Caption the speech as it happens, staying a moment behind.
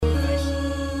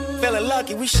Feeling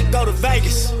lucky, we should go to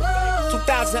Vegas.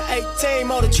 2018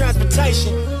 motor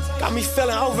transportation. Got me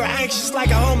feeling over anxious like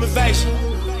a home invasion.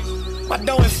 My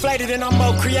dough inflated and I'm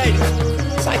more creative.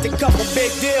 Signed a couple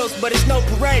big deals, but it's no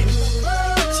parading.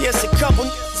 See, it's a couple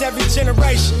every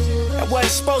generation that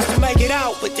wasn't supposed to make it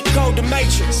out with the code the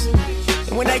matrix.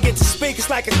 And when they get to speak, it's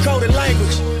like a coded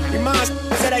language. Reminds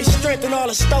that they strengthen all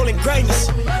the stolen greatness.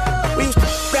 We used to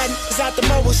rat at the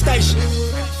mobile station.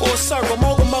 Full circle,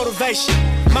 mogul motivation.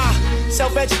 My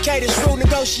self-educated through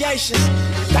negotiations.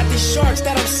 Got these sharks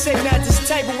that I'm sitting at this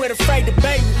table with afraid to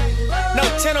bait me. No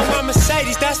 10 on my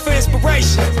Mercedes, that's for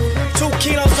inspiration. 2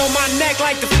 kilos on my neck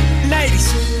like the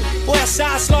 80s.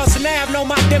 Westside Sloss and Ave know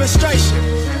my demonstration.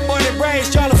 Born and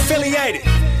raised, y'all affiliated.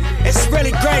 It's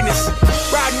really greatness.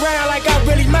 Riding around like I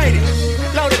really made it.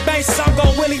 Loaded bases, I'm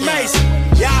gon' Willie Mason.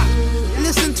 Yeah.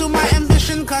 Listen to my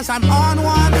ambition, cause I'm on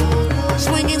one.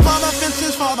 Swinging for the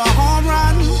fences for the home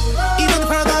run. Even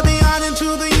further beyond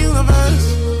into the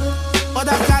universe. But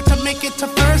I've got to make it to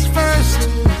first.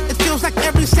 It feels like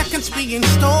every second's being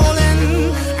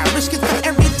stolen. I risk it for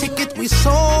every ticket we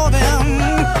sold them.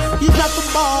 You got the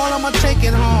ball, I'ma take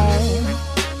it home.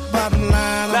 Bottom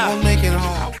line, I'm gonna make it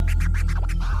home.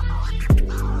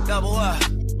 Double up.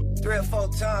 3 or 4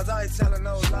 times, I ain't telling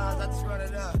no lies, I just run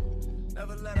it up.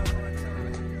 Never let her run it.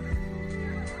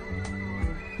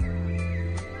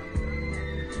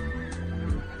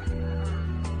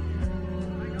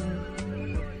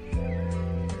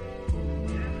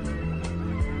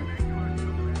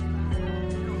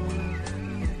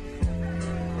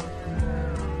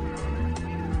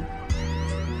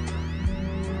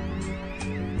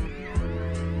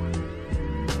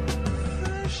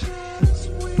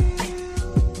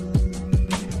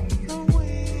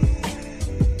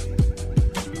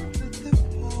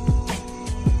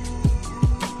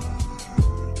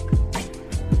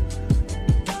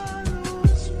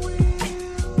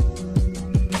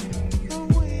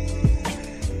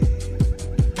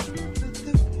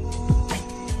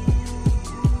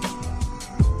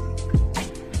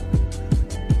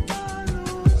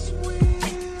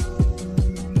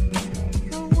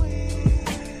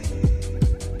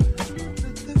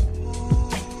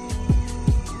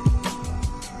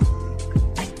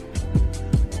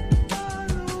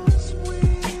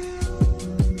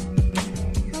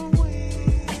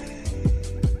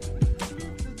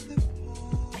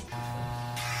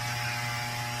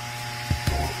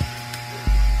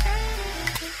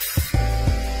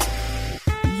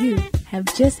 Have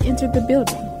just entered the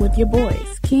building with your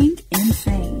boys, King and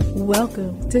Sane.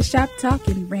 Welcome to Shop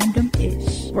Talkin'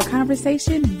 Random-ish, where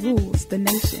conversation rules the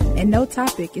nation and no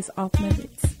topic is off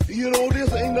limits. You know,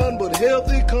 this ain't nothing but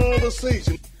healthy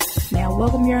conversation. Now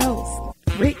welcome your hosts,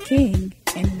 Rick King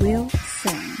and Will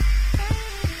Sane.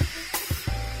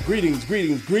 Greetings,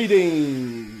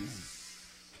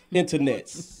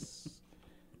 internets,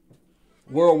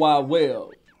 World Wide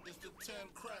Web,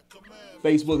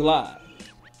 Facebook Live,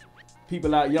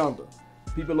 people out yonder,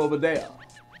 people over there.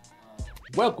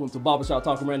 Welcome to Barbershop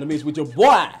Talking Random-ish with your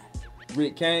boy,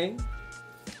 Rick King.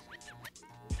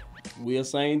 Will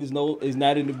Sane is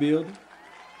not in the building.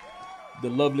 The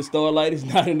lovely Starlight is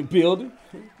not in the building.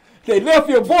 They left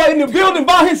your boy in the building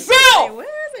by himself. Hey, where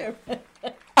is it?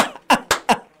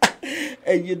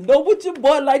 And you know what your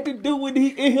boy like to do when he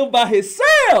in here by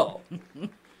himself?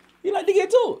 He like to get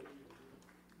to it.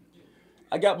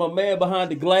 I got my man behind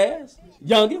the glass.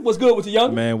 Youngin, what's good with you,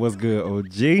 Youngin? Man, what's good,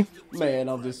 OG? Man,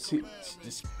 I'm just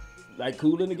like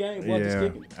cool in the game. Boy, just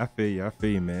kicking. I feel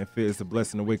you, man. It's a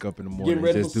blessing to wake up in the morning. Getting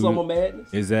ready for summer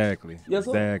madness. Exactly. Yes,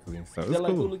 sir. Exactly. So it's like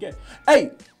cool. Cool again.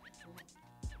 Hey,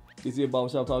 this is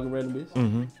Barbershop Talking Random-ish.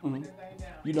 Mm-hmm.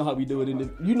 You know how we do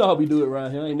it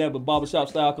around here. Ain't never barbershop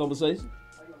style conversation.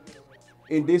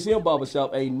 In this here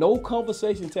barbershop, ain't no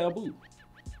conversation taboo.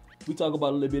 We talk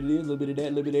about a little bit of this, a little bit of that,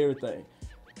 a little bit of everything.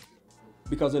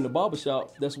 Because in the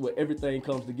barbershop, that's where everything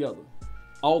comes together.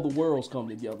 All the worlds come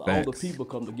together. Facts. All the people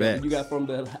come together. Facts. You got from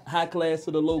the high class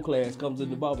to the low class comes in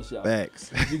the barbershop. Facts.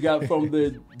 You got from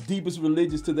the deepest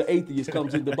religious to the atheist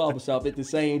comes in the barbershop at the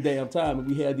same damn time, and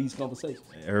we had these conversations.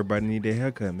 Everybody need their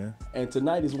haircut, man. And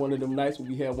tonight is one of them nights when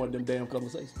we had one of them damn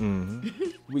conversations.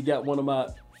 Mm-hmm. We got one of my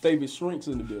favorite shrinks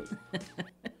in the building.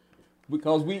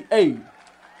 Because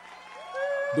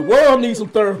the world needs some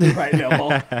therapy right now,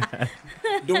 Mom.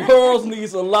 The world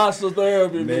needs a lot of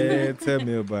therapy, man. Tell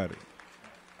me about it.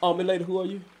 And lady, who are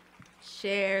you?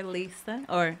 Cher Lisa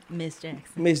or Miss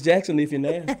Jackson. Miss Jackson, if you're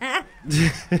nasty.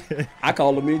 I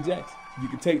call her Miss Jackson. You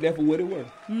can take that for what it was.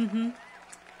 Mm-hmm.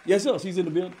 Yes, sir. She's in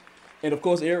the building. And, of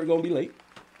course, Eric going to be late.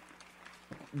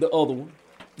 The other one.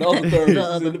 The other therapist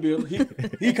is in the building.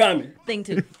 He coming. Thing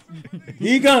too.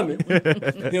 He coming.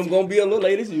 Him gonna be a little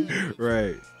late as you.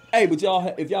 Right. Hey, but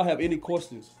y'all, if y'all have any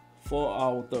questions for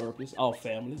our therapist, our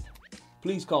family,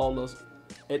 please call us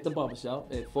at the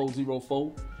barbershop at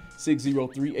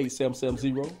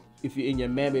 404-603-8770. If you're in your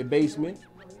mammy basement,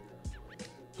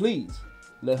 please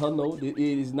let her know that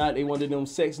it is not one of them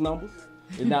sex numbers.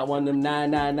 It's not one of them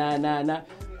 99999.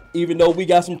 Even though we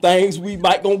got some things we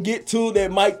might gonna get to that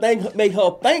might make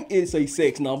her think it's a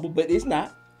sex number, but it's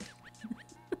not.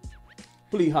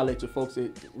 Please holler at your folks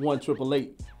at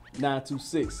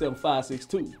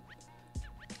 1-888-926-7562.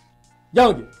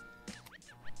 Youngin,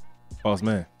 Boss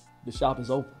man. the shop is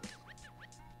open.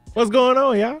 What's going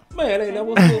on, y'all? Man, ain't that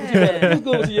what's good with you, man? What's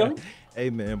good with you, young? Hey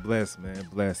man, bless.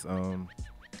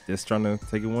 Just trying to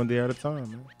take it one day at a time,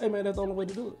 man. Hey, man, that's the only way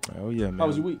to do it. Oh yeah, man. How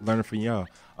was your week? Learning from y'all.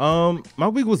 My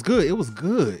week was good. It was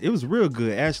good. It was real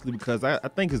good actually because I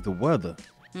think it's the weather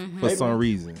for some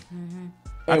reason.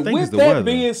 I And think with it's the that weather.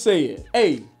 being said,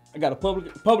 hey, I got a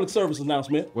public service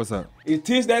announcement. What's up? It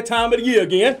is that time of the year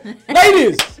again.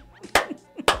 Ladies!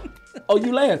 Oh,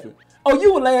 you laughing? Oh,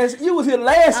 you was here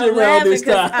last year around this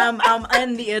time. I'm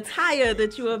in the attire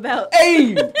that you about.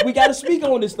 Hey, we got to speak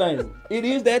on this thing. It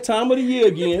is that time of the year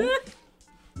again.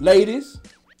 Ladies,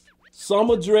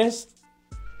 summer dress,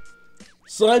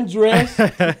 sundress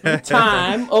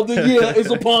time of the year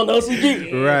is upon us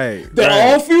again. Right. There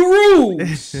are a few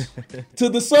rules to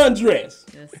the sundress.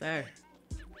 Yes, sir.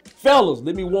 Fellas,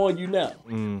 let me warn you now.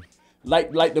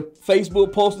 Like the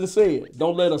Facebook posting said,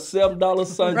 don't let a $7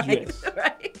 sundress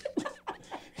Right.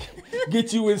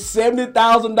 get you in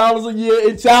 $70,000 a year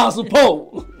in child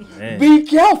support. Man. Be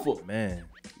careful. Man.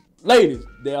 Ladies,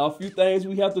 there are a few things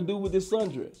we have to do with this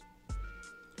sundress.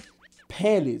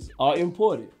 Panties are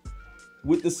important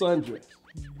with the sundress.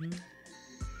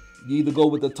 You either go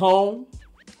with the tone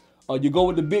or you go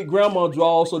with the big grandma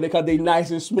draws so they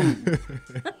nice and smooth.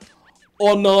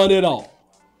 Or none at all.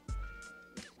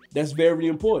 That's very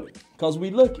important because we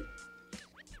looking.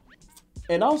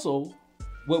 And also,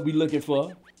 what we looking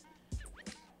for,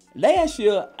 last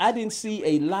year, I didn't see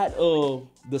a lot of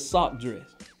the sock dress.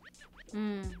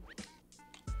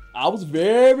 I was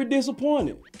very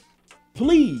disappointed.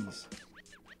 Please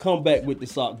come back with the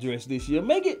sock dress this year.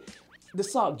 Make it the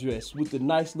sock dress with the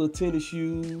nice little tennis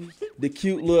shoes, the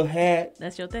cute little hat.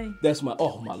 That's your thing. That's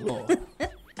oh my Lord.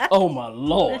 Oh my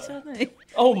Lord. That's your thing.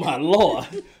 Oh my Lord.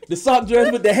 The sock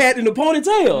dress with the hat and the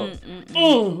ponytail.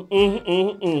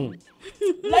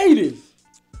 Ladies,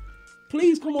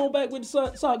 please come on back with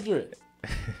the sock dress.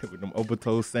 With them open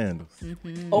toe sandals.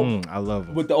 I love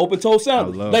them. With the open toe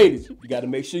sandals. I love Ladies, you got to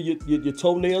make sure your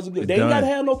toenails are good. They ain't Done. got to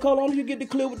have no color on them. You get the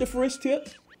clear with the French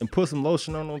tips. And put some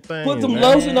lotion on them things. Put some man.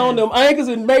 lotion on them ankles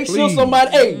and make sure Please.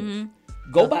 somebody,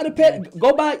 go by the pet,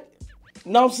 go by,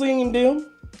 now I'm seeing them.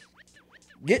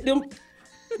 Get them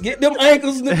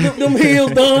ankles, them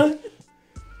heels done.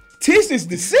 This is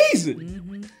the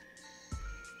season.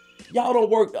 Y'all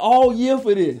don't work all year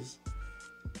for this.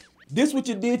 This what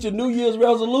you did your New Year's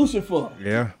resolution for.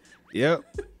 Yeah. Yep.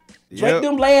 Drink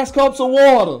them last cups of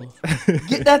water.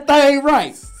 Get that thing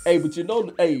right. Hey, but you know,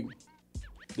 the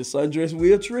sundress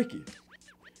real tricky.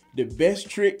 The best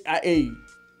trick,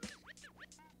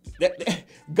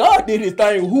 God did his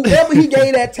thing. Whoever he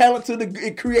gave that talent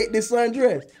to create this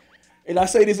sundress. And I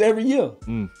say this every year.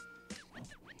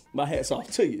 My hat's off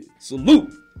to you.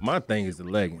 Salute. My thing is the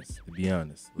leggings, to be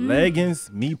honest.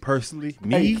 Leggings, me personally,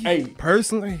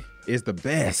 personally, is the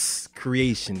best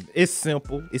creation. It's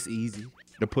simple, it's easy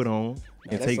to put on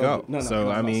and take off.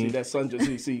 I mean, see that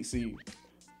sundress.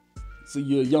 See,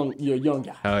 you're a young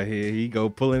guy. Oh, here he go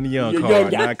pulling the young You're card. young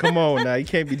guy. Now, come on, now you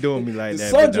can't be doing me like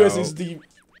The that. sundress big dog.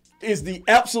 is the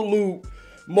absolute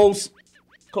most.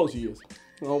 Coach, he is.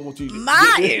 I don't want you to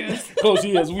Myers. Coach,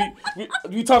 he is.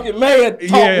 We talking man talk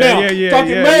Yeah, now. yeah,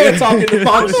 talking yeah, man yeah. talk in the The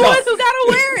barbershop. ones who gotta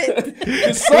wear it.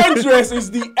 The sundress is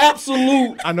the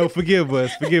absolute. I know. Forgive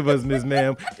us, Miss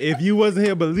Ma'am. If you wasn't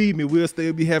here, believe me, we'll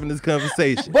still be having this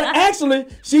conversation. But actually,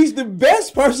 she's the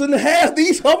best person to have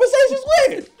these conversations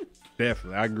with.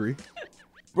 Definitely, I agree.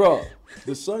 Bro,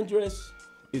 the sundress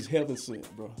is heaven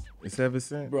sent, bro. It's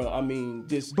 7%. Bro, I mean,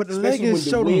 just But the especially leggings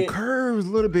when show them wind- curves a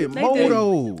little bit They more do.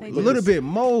 though. They A do. little bit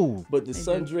more. But the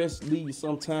sundress leaves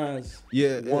sometimes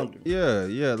Yeah, wonder.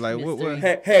 yeah. Like what? Mystery.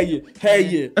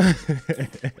 Had you,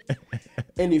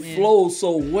 and it flows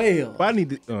so well. But I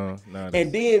need to.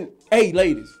 And then, hey,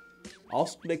 ladies,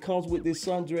 also that comes with this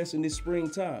sundress in this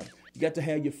springtime. You got to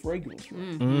have your fragrance,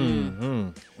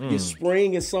 right? Your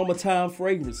spring and summertime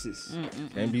fragrances.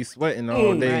 and be sweating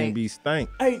all day Right. and be stank.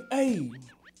 Hey,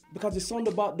 Because it's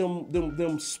something about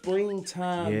them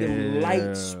springtime, them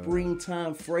light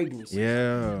springtime fragrances.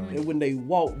 Yeah. And when they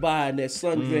walk by and that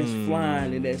sundress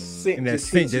flying and that scent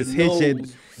just hits you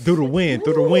through the wind.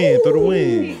 Hey,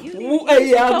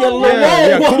 I'll get a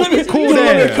little cool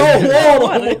down. Cold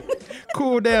water.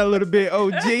 Cool down a little bit,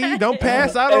 OG. Don't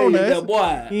pass out on us. That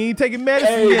boy. You ain't taking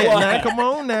medicine yet. Now, come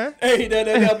on now. Hey,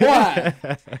 that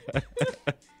boy.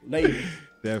 Ladies.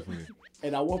 Definitely.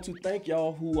 And I want to thank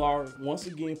y'all who are once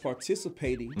again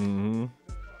participating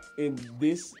in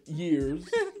this year's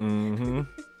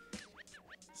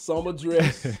summer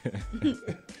dress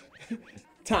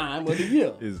time of the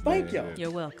year. Thank y'all.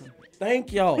 You're welcome.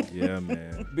 Thank y'all. Yeah,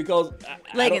 man. Because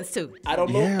leggings too. I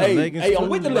don't know. Yeah, hey, I'm too,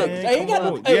 with the leggings. I ain't got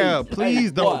no. Yeah,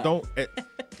 please don't.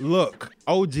 Look,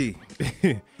 OG.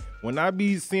 When I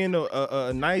be seeing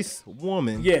a nice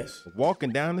woman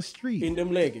walking down the street in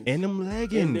them leggings. In them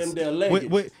leggings.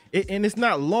 And it's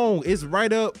not long. It's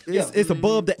right up. It's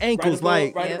above the ankles.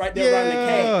 Right there around the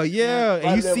calf. Yeah. Right,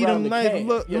 and you see them nice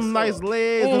calf. them nice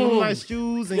legs and them nice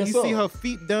shoes, and you see her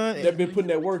feet done. They've been putting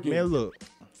that work in. Man, look.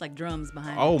 Like drums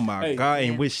behind Oh my God.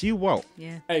 And when she walk.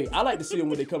 Yeah. Hey, I like to see them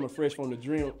when they coming fresh from the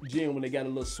gym when they got a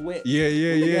little sweat.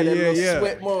 Yeah.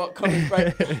 Sweat mark coming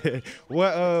right.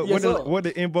 What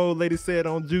the Invo lady said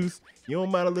on Juice? You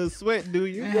don't mind a little sweat, do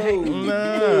you? No.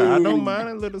 Nah, I don't mind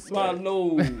a little sweat.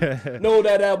 No,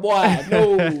 that boy.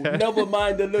 No, never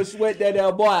mind the little sweat,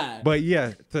 that boy. But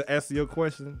yeah, to answer your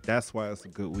question, that's why it's a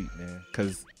good week, man.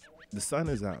 Because the sun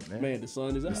is out, man. Man, the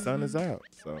sun is out. The sun is out.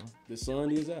 So the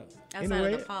sun is out.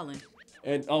 Outside of the pollen.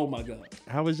 And oh my God.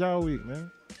 How was y'all week, man?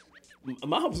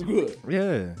 Mine was good.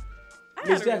 Yeah.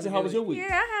 Miss Jackson, how was your week?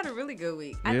 Yeah, I had a really good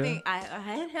week. Yeah. I think I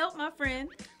had helped my friend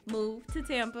move to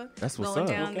Tampa. That's what's Going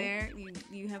up. down there,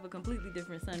 you have a completely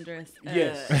different sundress.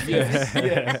 Yes.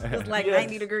 It was like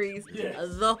 90 degrees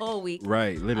the whole week.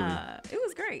 Right, literally. It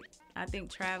was great. I think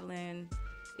traveling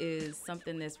is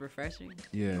something that's refreshing.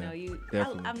 Yeah,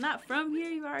 definitely. I'm not from here.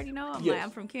 You already know.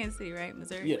 I'm from Kansas City, right,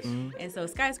 Missouri. Yes. And so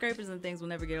skyscrapers and things will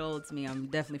never get old to me. I'm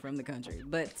definitely from the country.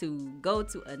 But to go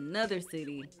to another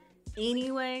city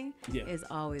anyway is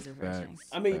always refreshing.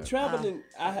 I mean, traveling.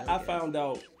 I found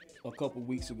out a couple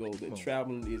weeks ago that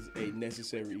traveling is a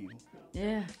necessary evil.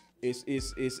 Yeah.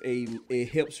 It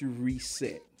helps you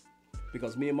reset.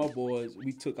 Because me and my boys,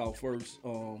 we took our first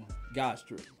guys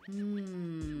trip.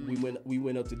 We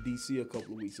went up to DC a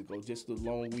couple of weeks ago, just a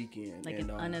long weekend. Like an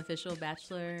unofficial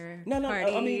bachelor No.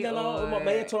 party? I mean, my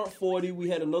man turned 40. We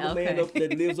had another man up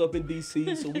that lives up in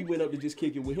DC, so we went up to just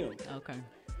kick it with him. Okay.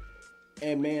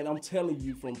 And man, I'm telling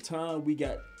you, from time we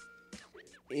got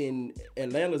in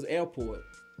Atlanta's airport,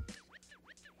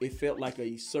 it felt like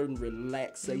a certain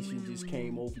relaxation just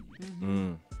came over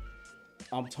you.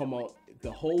 I'm talking about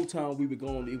the whole time we were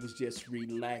going, it was just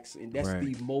relaxing. That's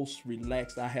the most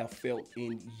relaxed I have felt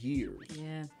in years.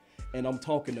 Yeah. And I'm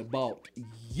talking about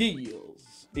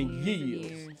years and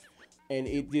years. And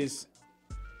it just,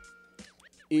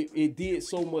 it did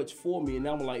so much for me. And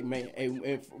I'm like, man,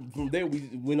 and from there we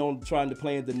went on trying to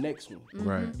plan the next one.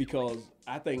 Right. Because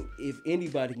I think if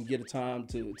anybody can get a time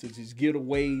to just get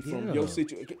away from your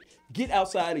situation, get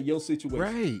outside of your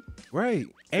situation. Right.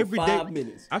 Every day. 5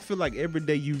 minutes. I feel like every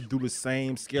day you do the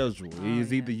same schedule.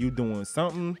 It's either you doing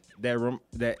something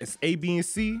that is A, B, and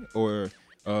C, or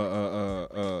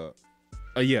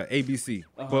ABC.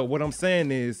 But what I'm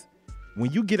saying is,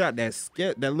 when you get out that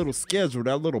little schedule,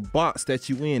 that little box that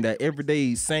you in, that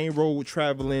everyday same road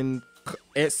traveling,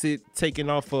 exit taking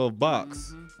off of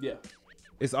box. Yeah.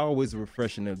 It's always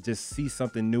refreshing to just see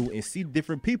something new and see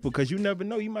different people, because you never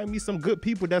know. You might meet some good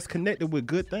people that's connected with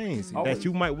good things that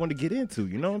you might want to get into.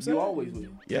 You know what I'm saying? You always will.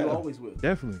 Yeah. You always will.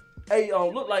 Definitely. Hey,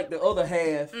 look like the other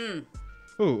half.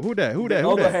 Who that? The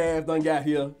other half done got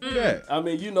here. Who that? I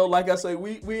mean, you know, like I say,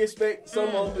 we expect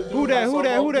someone to do. Who that?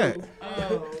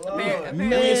 Man,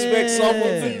 we expect someone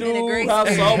to do how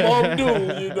someone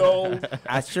do, you know.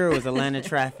 I sure was Atlanta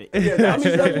traffic. Yeah, I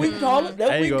mean, that's what we call it. That's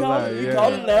what we call it. We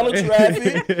call it Atlanta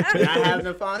traffic. I having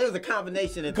a fun. It was a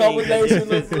combination of Combination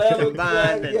things. of Atlanta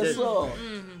Combined. traffic. Yes, sir.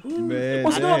 Man,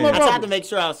 What's good, my I brother? tried to make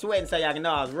sure I was sweating so y'all can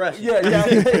know I was rushing. Yeah.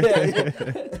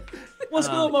 What's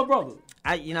good, my brother?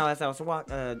 As I was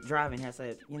driving, I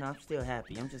said, I'm still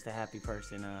happy. I'm just a happy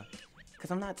person,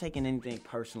 because I'm not taking anything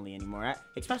personally anymore.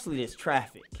 Especially this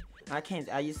traffic.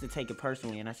 I used to take it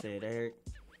personally, and I said, Eric,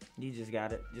 You just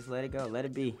gotta let it go, let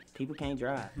it be. People can't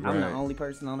drive. Right. I'm the only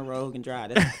person on the road who can drive.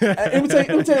 Let me tell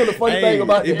you the funny thing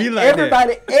about it.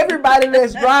 Like everybody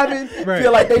that's driving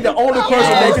feel like they the only person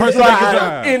that can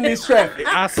drive in this traffic.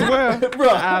 I swear, bro.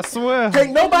 I swear.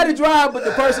 Can't nobody drive but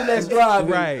the person that's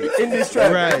driving in this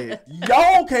traffic.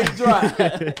 Y'all can't drive.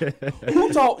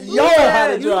 Who taught y'all how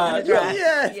to drive?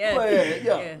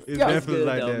 It's definitely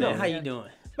like that. No, how you doing?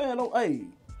 Man,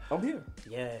 I'm here.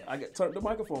 Yeah. I turned the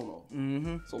microphone on.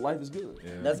 Mm-hmm. So life is good.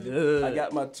 Yeah. That's good. I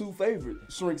got my 2 favorite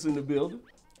shrinks in the building.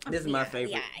 This is my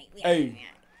favorite. Hey,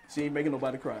 she ain't making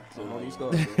nobody cry, so don't even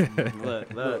start.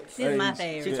 Look. This is my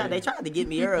favorite. They tried to get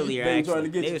me earlier, actually.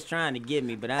 They was trying to get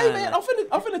me, but Hey, man, I'm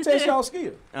finna test y'all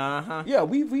skill. Uh-huh. Yeah,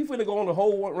 we finna go on a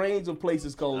whole range of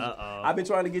places, cause I've been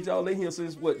trying to get y'all in here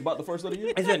since, about the first of the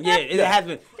year? It has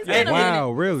been.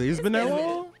 Wow, really? It's been that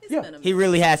long? Yeah. He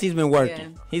really has. He's been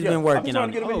working. Yeah. He's been working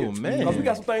on it. Oh, man. Because we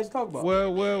got some things to talk about.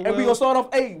 Well. And we gonna start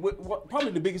off,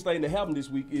 probably the biggest thing that happened this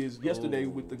week is yesterday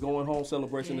with the going home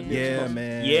celebration. Yeah,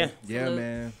 man. Yeah,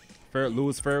 man.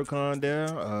 Louis Farrakhan there.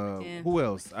 Who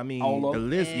else? I mean, the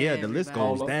list. Yeah, the list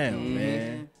goes down,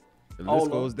 man. The list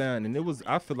goes down, and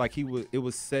I feel like it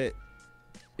was set.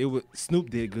 Snoop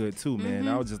did good too, man.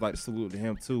 I would just like to salute to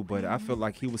him too. But I feel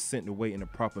like he was sent away in a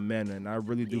proper manner, and I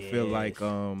really do feel like,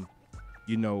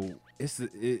 it's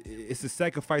a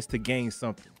sacrifice to gain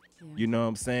something. You know what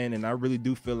I'm saying? And I really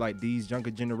do feel like these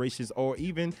younger generations, or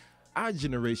even our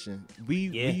generation,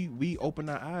 we open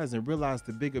our eyes and realize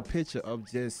the bigger picture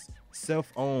of just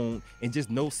self-own and just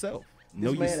know self.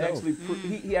 Know yourself.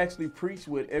 He actually preached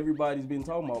what everybody's been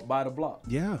talking about, buy the block.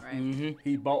 Yeah. Right. Mm-hmm.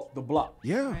 He bought the block.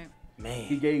 Yeah. Right. Man.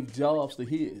 He gave jobs to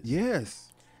his.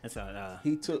 Yes. That's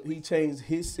he changed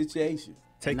his situation.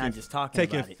 Not just talking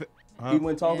about it. He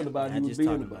wasn't talking about it, he was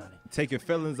being about it. Taking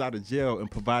felons out of jail and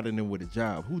providing them with a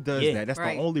job. Who does that? That's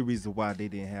the only reason why they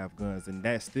didn't have guns. And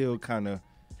that still kind of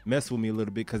messed with me a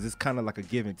little bit, because it's kind of like a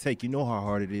give and take. You know how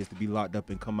hard it is to be locked up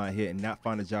and come out here and not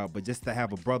find a job, but just to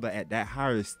have a brother at that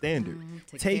higher standard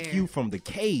take you from the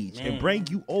cage and bring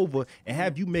you over and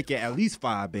have you make it at least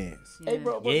 5 bands. Hey,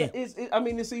 bro,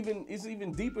 it's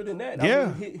even deeper than that.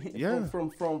 Yeah.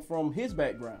 From his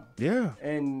background. Yeah.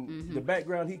 And the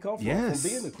background he comes from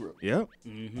being a Crip. Yep.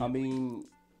 I mean,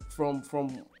 from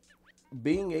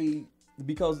being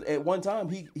because at one time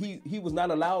he was not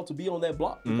allowed to be on that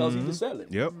block because he was selling.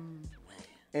 Yep.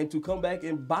 And to come back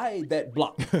and buy that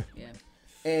block.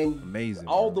 And amazing,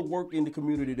 all the work in the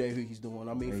community that he's doing.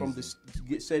 I mean, from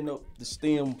setting up the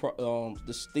STEM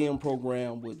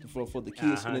program for the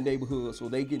kids in the neighborhood, so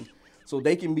they can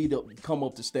come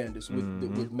up to standards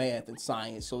with math and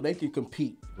science, so they can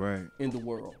compete in the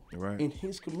world in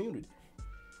his community.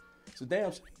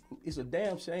 It's a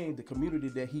damn shame the community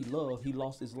that he loved, he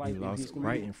lost his life in his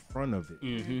community. Right in front of it.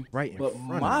 Right in front of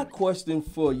it. But my question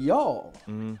for y'all,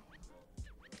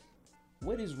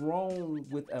 what is wrong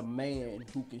with a man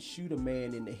who can shoot a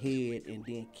man in the head and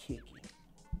then kick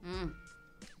him?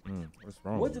 What's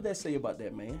wrong? What did that say about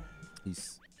that man?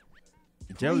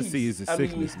 Jealousy is a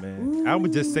sickness, man. I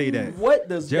would just say that. What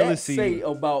does jealousy that say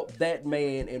about that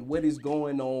man and what is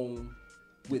going on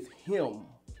with him?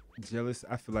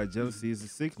 I feel like jealousy is a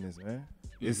sickness, man.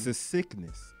 It's a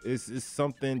sickness. It's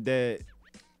something that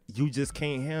you just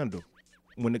can't handle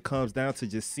when it comes down to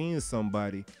just seeing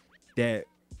somebody that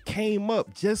came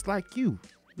up just like you,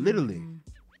 literally,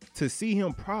 to see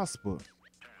him prosper.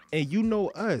 And you know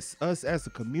us as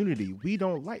a community, we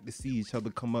don't like to see each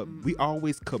other come up. We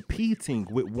always competing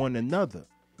with one another.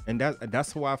 And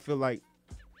that's why I feel like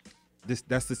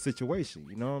that's the situation.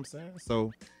 You know what I'm saying?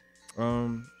 So,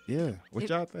 what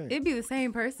y'all think? It'd be the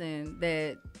same person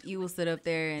that you will sit up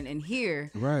there and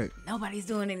hear. Right. Nobody's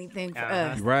doing anything for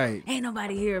us. Right. Ain't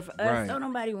nobody here for us. Don't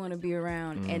nobody want to be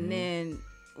around. And then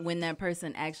when that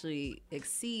person actually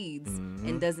exceeds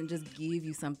and doesn't just give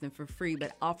you something for free,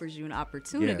 but offers you an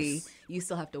opportunity, you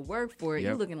still have to work for it.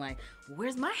 You're looking like,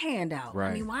 where's my handout?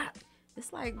 Right. I mean, why?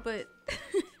 It's like, but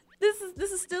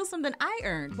this is still something I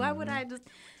earned. Why would I just?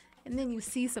 And then you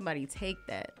see somebody take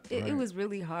that. It was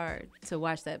really hard to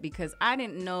watch that because I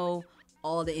didn't know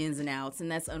all the ins and outs, and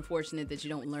that's unfortunate that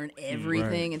you don't learn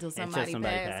everything until somebody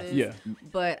passes. Yeah.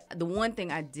 But the one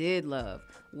thing I did love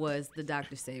was the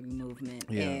Dr. Sebi movement,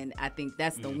 and I think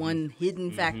that's the one hidden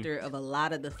factor of a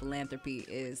lot of the philanthropy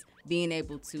is being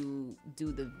able to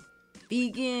do the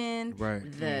vegan,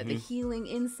 the healing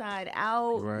inside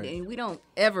out, and we don't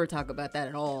ever talk about that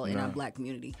at all in our Black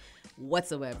community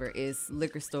whatsoever. Is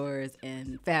liquor stores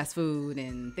and fast food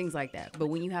and things like that. But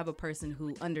when you have a person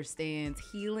who understands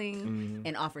healing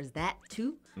and offers that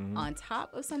too on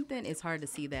top of something, it's hard to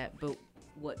see that. But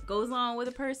what goes on with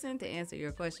a person to answer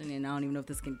your question. And I don't even know if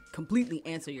this can completely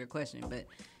answer your question, but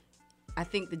I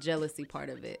think the jealousy part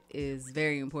of it is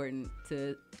very important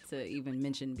to even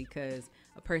mention, because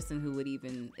a person who would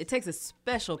even, it takes a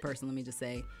special person, let me just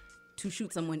say, to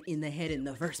shoot someone in the head in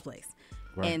the first place.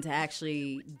 Right. And to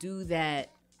actually do that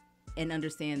and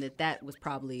understand that that was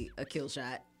probably a kill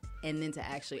shot. And then to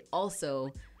actually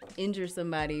also injure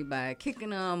somebody by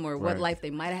kicking them or what life they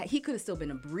might have had. He could have still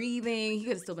been breathing. He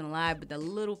could have still been alive, but the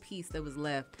little piece that was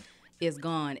left is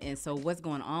gone. And so what's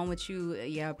going on with you?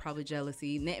 Yeah, probably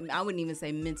jealousy. I wouldn't even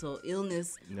say mental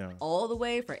illness all the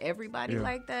way for everybody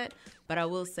like that. But I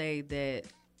will say that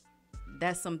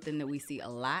that's something that we see a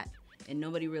lot, and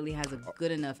nobody really has a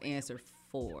good enough answer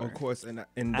for. Of course, and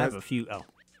I have a few.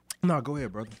 No, go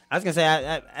ahead, brother. I was gonna say,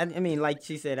 I mean, like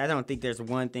she said, I don't think there's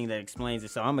one thing that explains it.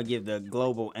 So I'm gonna give the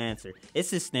global answer. It's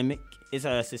systemic. It's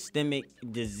a systemic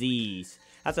disease.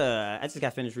 I just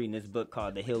got finished reading this book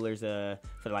called The Healers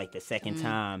for like the second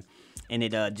time, and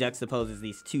it juxtaposes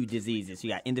these two diseases. You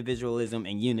got individualism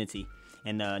and unity.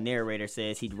 And the narrator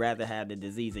says he'd rather have the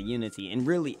disease of unity. And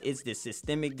really, it's the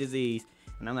systemic disease.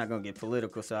 And I'm not going to get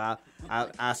political, so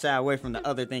I'll shy away from the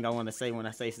other thing I want to say when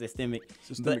I say systemic.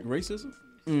 Systemic racism?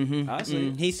 Mm-hmm. I see.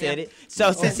 He said it.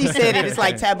 So since he said it, it's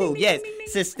like taboo. Yes,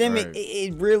 systemic,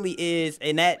 it really is.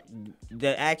 And that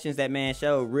the actions that man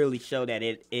showed really show that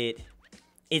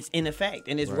it's in effect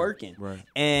and it's working. Right.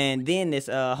 And then this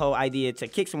whole idea to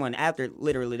kick someone after,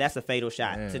 literally, that's a fatal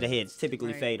shot to the head. It's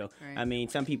typically fatal. Right. I mean,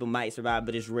 some people might survive,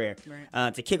 but it's rare.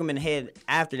 Right. To kick them in the head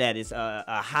after that is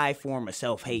a high form of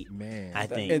self-hate, man. I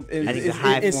think. I think it's a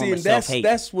high form of self-hate.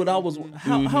 That's what I was...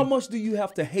 How much do you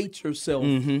have to hate yourself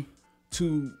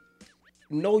to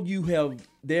know you have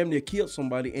damn near killed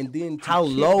somebody, and then how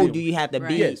low do you have to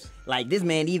be? Yes. Like, this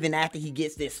man, even after he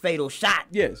gets this fatal shot,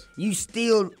 you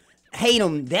still... hate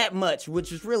him that much,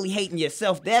 which is really hating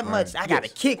yourself that much. I gotta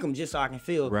kick him just so I can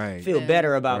feel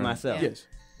better about myself. Yes,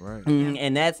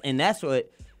 and that's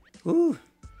what. Ooh,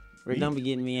 Rick, don't be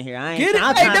getting me in here. I ain't. Get it?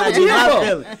 Hey, that's what you here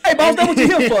for. Hey, boss, that's what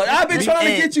you here for. I've been trying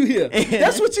to get you here.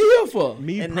 That's what you here for.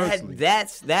 Me personally.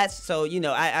 That's so, you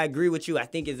know, I agree with you. I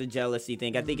think it's a jealousy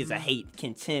thing. I think it's a hate,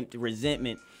 contempt,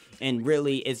 resentment, and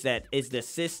really it's the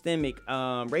systemic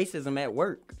racism at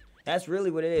work. That's really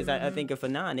what it is. I think for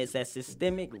Fanon, it's that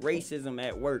systemic racism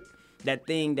at work. That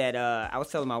thing that I was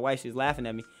telling my wife, she was laughing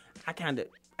at me. I kind of,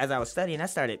 as I was studying, I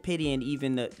started pitying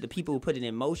even the people who put it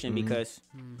in motion because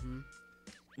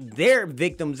they're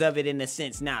victims of it in a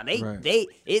sense now.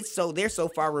 They're so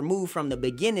far removed from the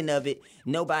beginning of it.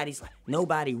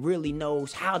 Nobody really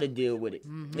knows how to deal with it.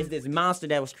 It's this monster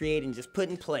that was created and just put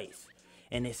in place,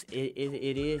 and it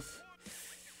is.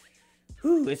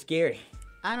 It's scary.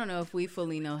 I don't know if we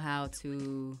fully know how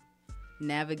to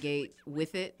navigate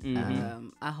with it.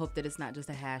 I hope that it's not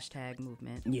just a hashtag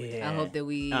movement. Yeah. I hope that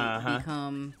we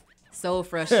become so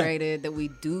frustrated that we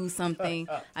do something.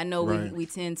 I know we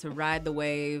tend to ride the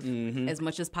wave as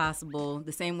much as possible,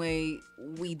 the same way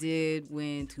we did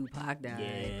when Tupac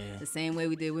died, the same way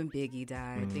we did when Biggie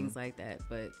died, things like that.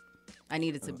 But I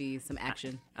needed to be some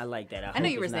action. I like that. I know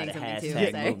you were saying something too.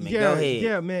 Go ahead.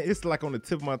 Yeah, man. It's like on the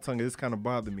tip of my tongue. It's kind of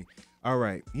bothered me. All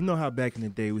right, you know how back in the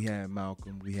day we had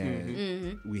Malcolm, we had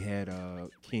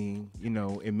King, you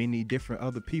know, and many different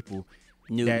other people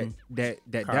Newton, that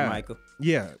Carmichael. died.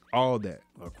 Yeah, all that.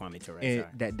 Or Kwame Ture. And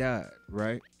that died,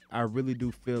 right? I really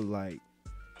do feel like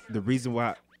the reason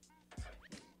why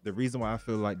I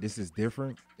feel like this is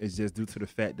different is just due to the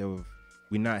fact of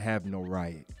we not having no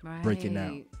riot breaking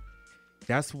out.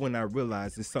 That's when I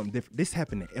realized it's something different. This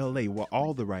happened in L.A. where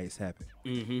all the riots happened.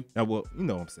 Now, well, you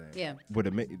know what I'm saying. Yeah. Where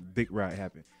the big riot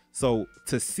happened. So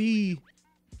to see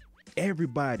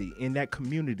everybody in that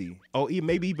community, or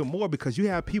maybe even more, because you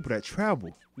have people that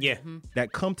travel. Yeah.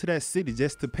 That come to that city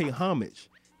just to pay homage.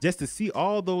 Just to see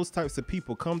all those types of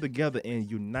people come together and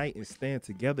unite and stand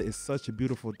together is such a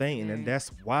beautiful thing. And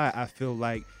that's why I feel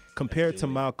like compared to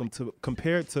Malcolm,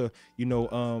 compared to, you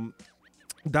know,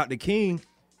 Dr. King,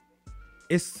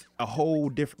 it's a whole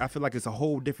different. I feel like it's a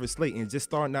whole different slate. And just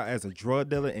starting out as a drug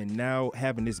dealer and now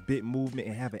having this big movement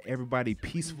and having everybody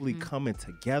peacefully coming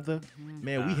together,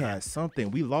 man, we had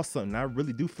something. We lost something. I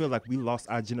really do feel like we lost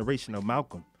our generation of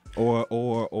Malcolm.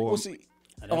 Well, see,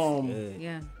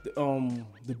 the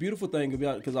beautiful thing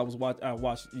about it, because I've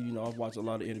watched a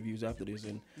lot of interviews after this,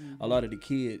 and a lot of the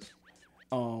kids,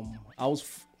 I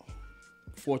was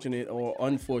fortunate or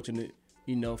unfortunate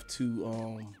enough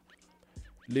to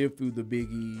live through the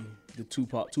Biggie, the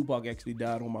Tupac. Tupac actually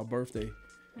died on my birthday.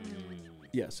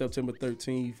 Yeah, September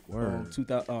 13th,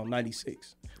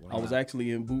 1996. Wow. I was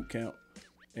actually in boot camp,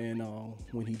 and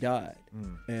when he died,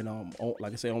 and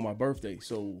like I say, on my birthday.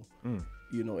 So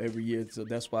you know, every year. So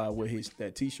that's why I wear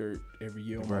that T-shirt every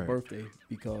year on my birthday,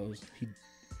 because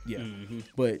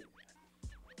But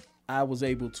I've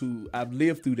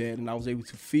lived through that, and I was able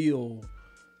to feel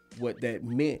what that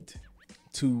meant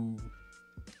to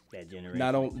that generation.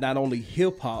 Not only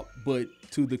hip hop, but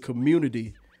to the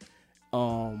community.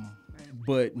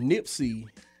 But Nipsey,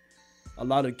 a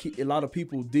lot of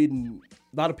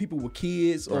people were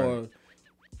kids or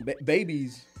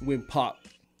babies when Pop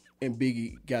and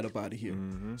Biggie got up out of here.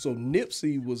 Mm-hmm. So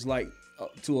Nipsey was like,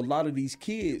 to a lot of these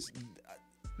kids,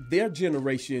 their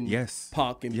generation,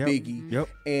 Pac and Biggie. Yep.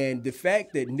 And the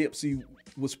fact that Nipsey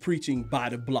was preaching by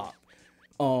the block,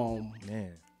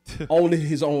 owning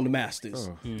his own masters,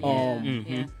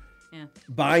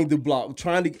 buying the block,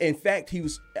 trying to. In fact,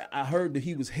 I heard that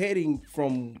he was heading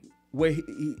from where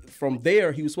from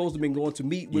there he was supposed to have been going to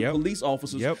meet with police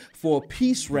officers for a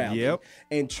peace rally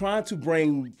and trying to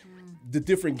bring the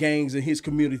different gangs in his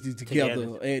community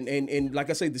together. And like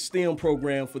I say, the STEM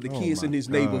program for the kids in his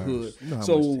neighborhood. You know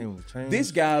so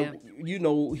this guy, you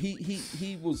know,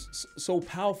 he was so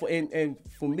powerful. And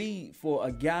for me, for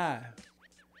a guy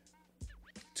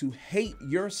to hate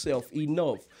yourself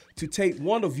enough to take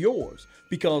one of yours,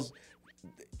 because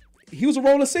he was a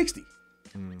rolling 60.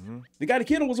 Mm-hmm. The guy that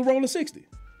killed him was a rolling 60.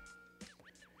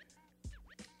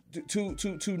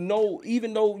 To know,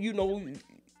 even though, you know,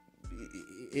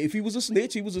 if he was a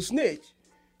snitch, he was a snitch.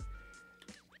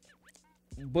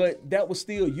 But that was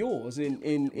still yours, and I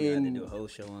had to do a whole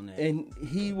show on that. And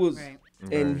he was,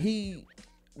 he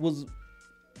was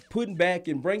putting back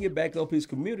and bringing back up his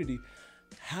community.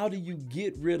 How do you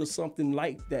get rid of something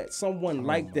like that? Someone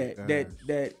like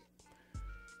that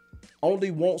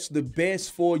only wants the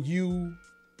best for you,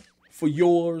 for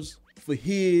yours, for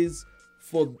his,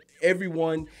 for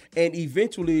everyone, and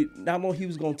eventually, not only he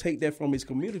was going to take that from his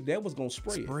community, that was going to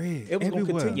spread. It was going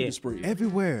to continue to spread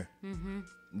everywhere. Mm-hmm.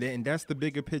 And that's the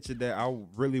bigger picture that I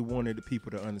really wanted the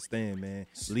people to understand, man.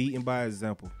 Leading by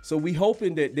example. So we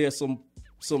hoping that there's some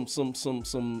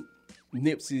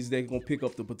Nipseys that gonna pick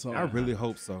up the baton. I really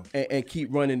hope so, and keep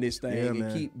running this thing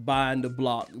and keep buying the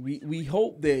block. We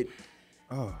hope that.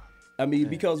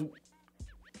 Because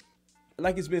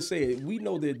like it's been said, we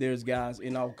know that there's guys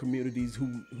in our communities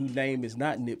whose name is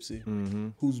not Nipsey,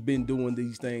 who's been doing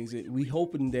these things. And we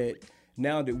hoping that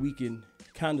now that we can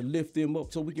kind of lift them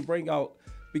up, so we can bring out,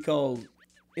 because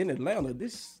in Atlanta,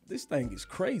 this thing is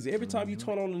crazy. Every time you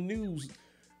turn on the news,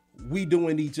 we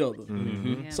doing each other.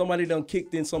 Mm-hmm. Yeah. Somebody done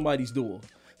kicked in somebody's door.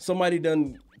 Somebody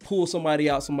done pulled somebody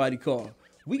out somebody's car.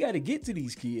 We got to get to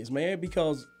these kids, man,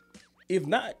 because if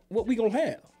not, what we gonna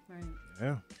have? Right.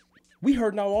 Yeah. We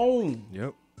hurting our own.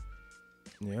 Yep.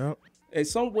 In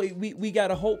some way, we got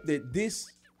to hope that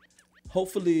this,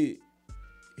 hopefully,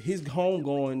 his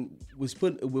homegoing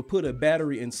will put a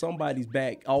battery in somebody's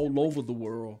back all over the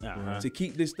world to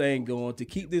keep this thing going, to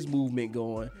keep this movement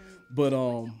going. But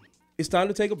it's time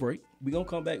to take a break. We're going to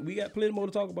come back. We got plenty more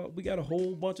to talk about. We got a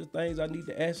whole bunch of things I need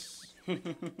to ask,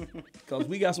 because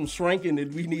we got some shrinking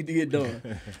that we need to get done.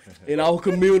 In our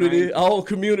community, our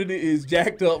community is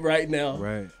jacked up right now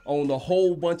on a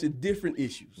whole bunch of different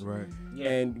issues. Right. Yeah.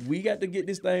 And we got to get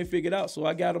this thing figured out. So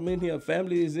I got them in here.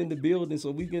 Family is in the building,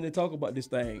 so we're going to talk about this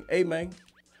thing. Hey, man.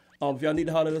 If y'all need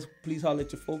to holler at us, please holler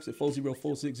at your folks at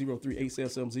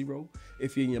 404-603-8770.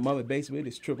 If you're in your mama basement,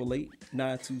 it's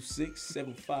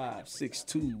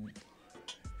 888-926-7562.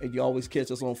 And you always catch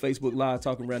us on Facebook Live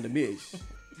talking Random Ish.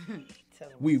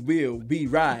 We will be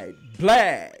right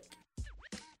black.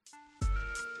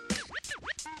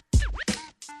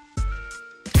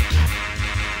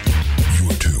 You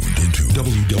are tuned into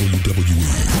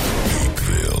WWE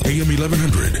Lakeville, AM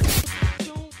 1100.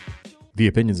 The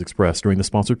opinions expressed during the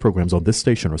sponsored programs on this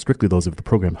station are strictly those of the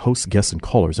program hosts, guests, and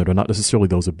callers, and are not necessarily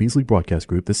those of Beasley Broadcast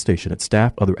Group, this station, its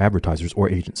staff, other advertisers, or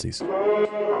agencies. Ain't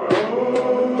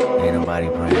nobody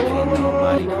praying for me.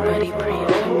 Nobody praying for me.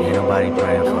 Ain't nobody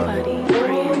praying for me.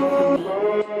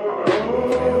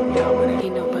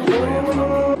 Ain't nobody praying for me.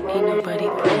 Ain't nobody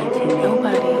praying for me.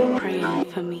 Nobody praying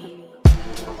for me.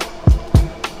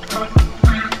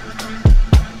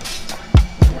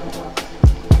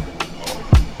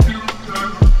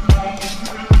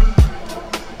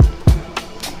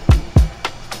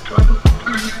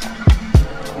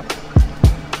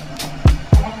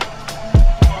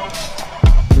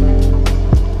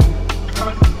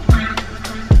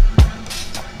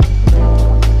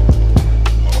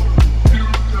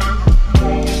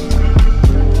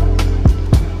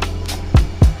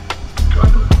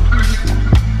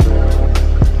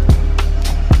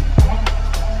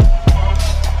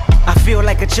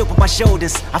 like a chip on my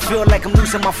shoulders. I feel like I'm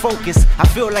losing my focus. I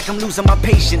feel like I'm losing my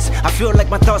patience. I feel like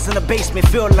my thoughts in the basement.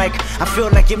 I feel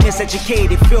like you're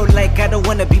miseducated. Feel like I don't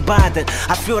wanna be bothered.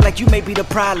 I feel like you may be the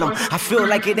problem. I feel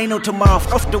like it ain't no tomorrow.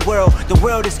 Off the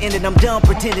world is ended. I'm done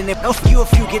pretending.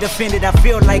 If you get offended, I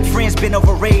feel like friends been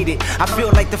overrated. I feel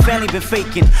like the family been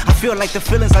faking. I feel like the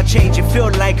feelings are changing.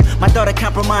 Feel like my daughter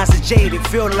compromised is jaded.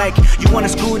 Feel like you wanna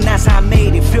school and that's how I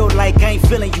made it. Feel like I ain't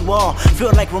feeling you all.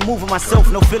 Feel like removing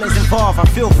myself, no feelings involved. I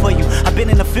feel for you. I've been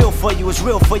in the field for you. It's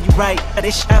real for you, right?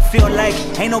 This shit I feel like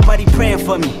ain't nobody praying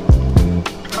for me.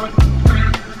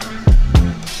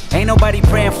 Ain't nobody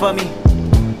praying for me.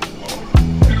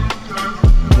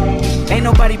 Ain't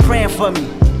nobody praying for me.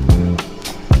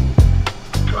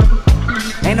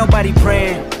 Ain't nobody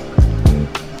praying.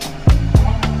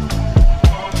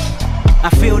 I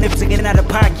feel nips getting out of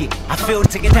pocket. I feel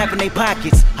tickets tap in their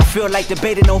pockets. I feel like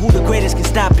debating on who the greatest can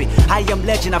stop it. I am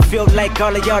legend. I feel like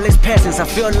all of y'all is peasants. I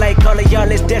feel like all of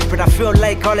y'all is desperate. I feel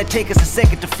like all it takes is a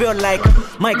second to feel like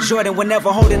Mike Jordan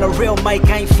whenever holding a real mic.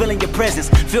 I ain't feeling your presence.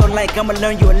 Feel like I'ma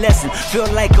learn you a lesson.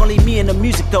 Feel like only me and the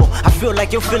music though. I feel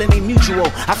like your feeling ain't mutual.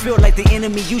 I feel like the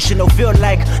enemy you should know. Feel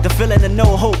like the feeling of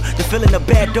no hope. The feeling of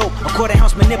bad dope. A quarter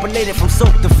ounce manipulated from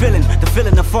soap. The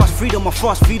feeling of false freedom. A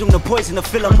false freedom. The poison to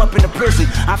fill them up in the prison.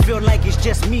 I feel like it's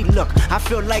just me, look. I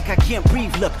feel like I can't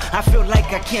breathe, look. I feel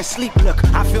like I can't sleep, look.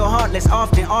 I feel heartless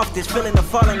often, off this. Feeling the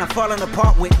falling, I'm falling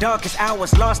apart with darkest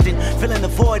hours lost in. Feeling the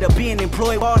void of being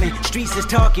employed, balling. Streets is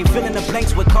talking, filling the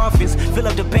blanks with coffins. Fill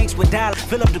up the banks with dollars,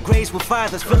 fill up the graves with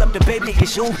fathers. Fill up the baby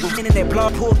issues, in that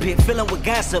blog pulpit, filling with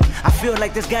gossip. I feel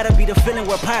like this gotta be the feeling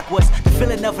where Pac was. The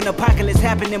feeling of an apocalypse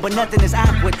happening, but nothing is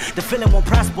awkward. The feeling won't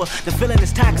prosper, the feeling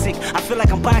is toxic. I feel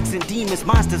like I'm boxing demons,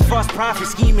 monsters, false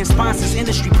prophets, scheming, sponsors,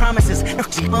 industry promises,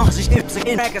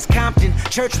 Rackers, Compton,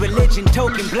 church religion,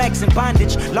 token, blacks in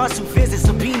bondage, lawsuit visits,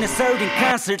 subpoena served in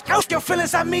concert. Your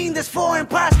feelings, I mean, there's four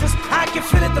imposters. I can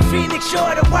feel it, the phoenix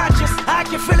sure to watch us. I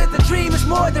can feel it, the dream is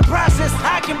more than process.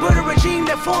 I can build a regime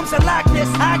that forms a likeness.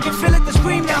 I can feel it, the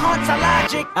scream that haunts our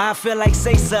logic. I feel like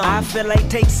say something, I feel like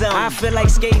take some. I feel like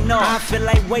skating on, I feel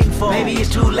like waiting for maybe it's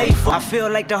too late for. I feel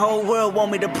like the whole world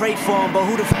want me to pray for him, but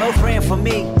who the f*** praying for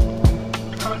me?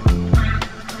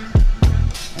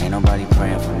 Ain't nobody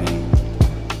praying for me.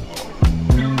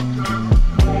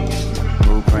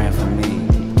 Who praying for me?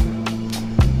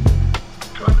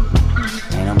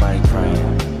 Ain't nobody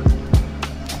praying.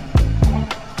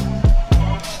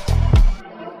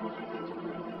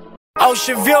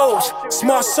 Ocean views,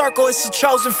 small circle, it's a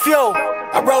chosen few.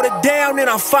 I wrote it down and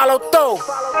I followed through.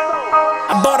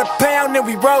 I bought a pound and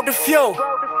we rode the fuel.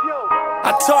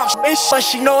 I talk shit, but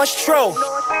she know it's true.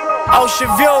 Ocean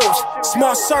views,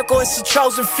 small circle, it's a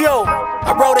chosen few.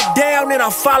 I wrote it down and I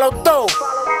followed through.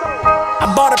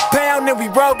 I bought a pound and we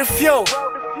rode the fuel.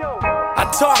 I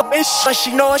talk shit, but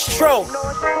she know it's true.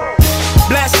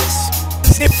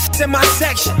 Blessings, it's in my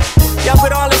section. Yeah,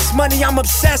 with all this money, I'm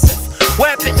obsessive.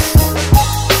 Weapons,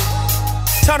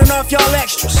 turning off y'all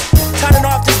extras. Turning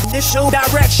off this shoe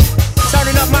direction.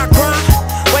 Turning up my grind,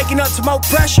 waking up to more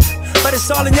pressure. But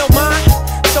it's all in your mind,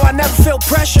 so I never feel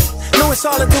pressure. Know it's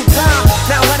all in due time.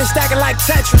 Now honey stacking like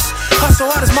Tetris. Hustle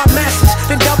hard is my message,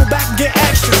 then double back and get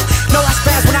extras. Know I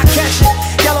spaz when I catch it.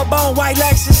 Yellow bone, white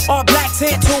Lexus, all black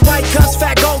tint, two white cups,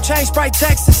 fat gold chain, Sprite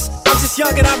Texas. I'm just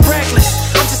young and I'm reckless.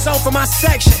 I'm just on for my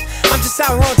section. I'm just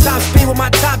out here on top speed with my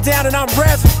top down and I'm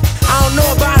revving. I don't know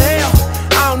about hell,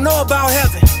 I don't know about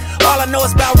heaven. All I know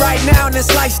is about right now, and this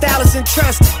lifestyle is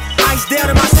interesting. Ice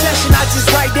down in my session, I just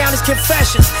write down his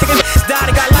confessions. Niggas died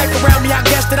and got life around me, I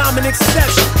guess that I'm an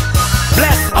exception.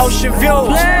 Blessed, ocean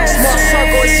views, small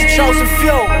circle, it's a chosen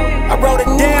few. I wrote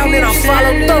it down and I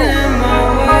followed through.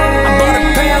 I bought a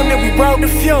pound and we rode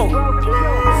the fuel.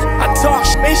 I talk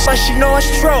shit, but she know it's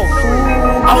true.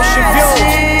 Ocean views,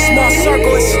 small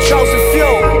circle, it's a chosen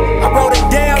few. I wrote it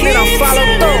down and I followed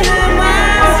through.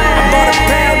 I bought a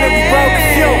pound and we rode the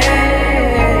fuel.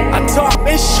 I talk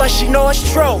shit, but she know it's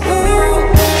true.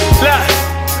 Look,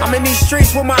 I'm in these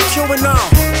streets with my Cuban on,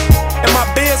 and my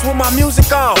beers with my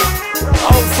music on.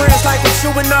 Old friends like what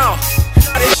you and on.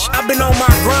 I've been on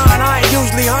my grind, I ain't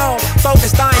usually home.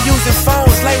 Focused, I ain't using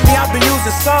phones. Lately I've been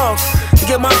using songs to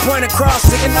get my point across.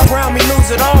 Sitting around me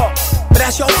lose it all. But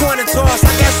that's your coin to toss,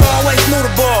 I guess I always knew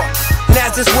the ball. And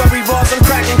that's just where revolves, I'm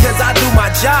cracking cause I do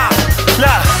my job.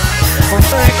 Look, from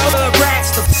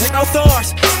rats to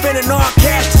Thors, spending all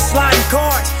cash to sliding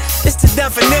cards. It's the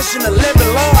definition of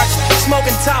living large.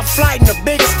 Smoking top flight in the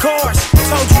biggest cars.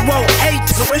 Told you won't hate,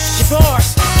 so it's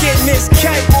yours. Getting this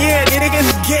cake, yeah, nigga.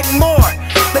 getting more.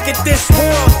 Look at this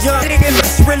world, young nigga,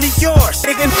 it's really yours.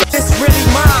 Nigga, it's really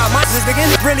mine. My nigga,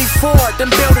 it's really Ford. Them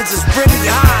buildings is really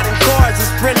high. Them cars is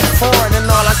really foreign.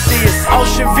 And all I see is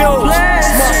ocean views.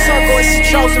 Small circle, it's the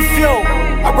chosen few.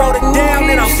 I wrote it down,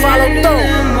 then I followed through.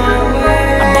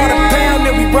 I bought a pound,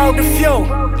 then we rode the fuel.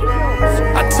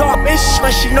 I talk bitch, but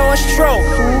she know it's true.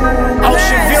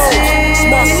 Ocean views,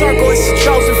 small circle, it's the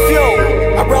chosen few.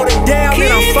 I wrote it down, then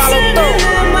I followed through.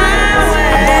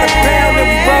 I bought a pound, then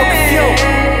we rode the fuel.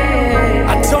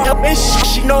 I talk bitch,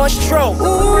 she know it's true.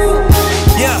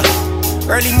 Yeah,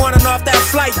 early morning off that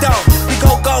flight though. We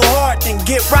go hard, then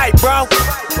get right, bro.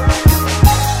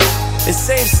 It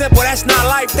seems simple, that's not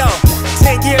life though.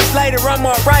 10 years later, I'm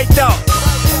alright though.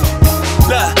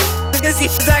 Look, niggas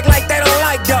act like they don't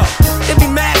like though. They be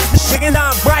mad cause the niggas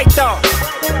I'm bright though.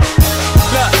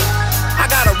 Look, I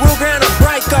got a Ruger and a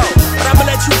Brico, but I'ma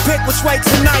let you pick which way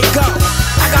tonight go.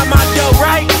 I got my dough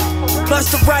right,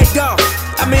 plus the right go.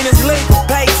 I mean it's legal,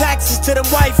 pay taxes to them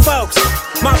white folks.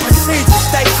 My procedure,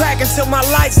 stay cracking till my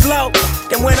lights low.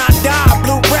 Then when I die,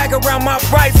 blue rag around my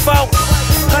right folk.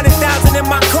 100,000 in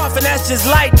my coffin, that's just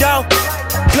light though.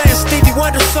 Playing Stevie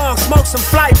Wonder song, smoke some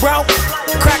flight, bro.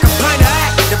 Crack a pint of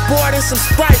act, the board and some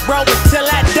Sprite, bro. Until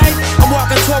that day, I'm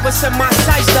walking toward what's in my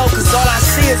sights though. Cause all I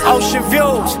see is ocean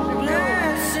views.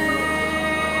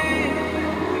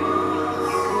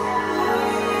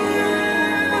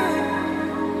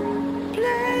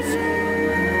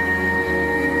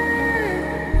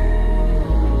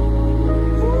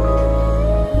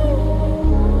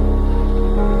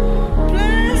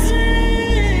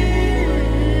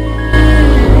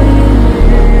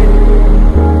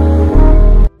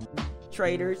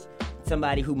 Traders,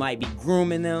 somebody who might be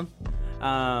grooming them,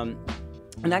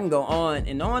 and I can go on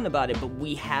and on about it, but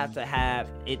we have to have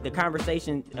it, the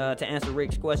conversation to answer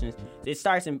Rick's questions. It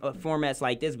starts in formats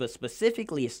like this, but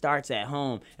specifically it starts at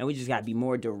home, and we just got to be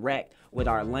more direct with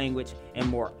our language and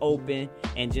more open,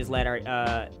 and just let our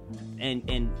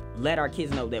and let our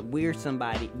kids know that we're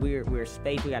somebody, we're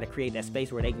space. We got to create that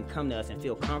space where they can come to us and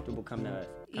feel comfortable coming to us.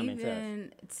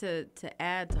 Even to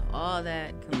add to all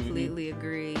that, completely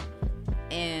agree.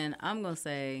 And I'm going to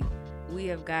say we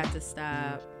have got to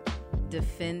stop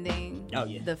defending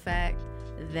the fact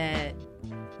that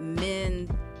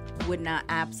men would not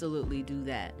absolutely do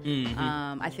that.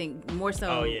 I think more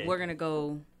so we're going to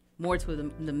go more to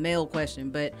the male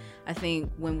question. But I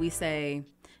think when we say,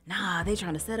 nah, they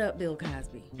trying to set up Bill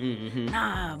Cosby.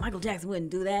 Nah, Michael Jackson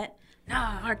wouldn't do that.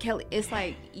 Nah, R. Kelly. It's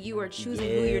like you are choosing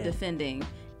who you're defending.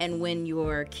 And when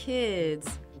your kids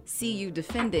see you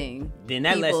defending, then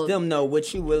that lets them know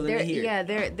what you willing to hear. Yeah,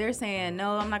 they're saying,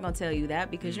 no, I'm not going to tell you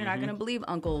that because you're not going to believe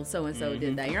Uncle so-and-so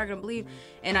did that. You're not going to believe.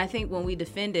 And I think when we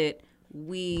defend it,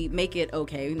 we make it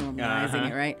okay, normalizing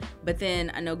it, right? But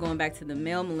then I know going back to the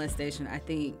male molestation, I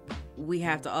think we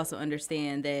have to also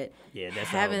understand that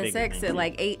having sex at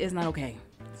like 8 is not okay.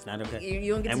 It's not okay.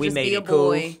 You don't get to just be a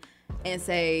boy and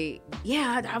say,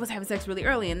 yeah, I was having sex really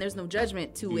early, and there's no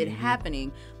judgment to it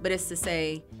happening. But it's to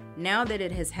say, now that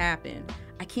it has happened,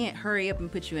 I can't hurry up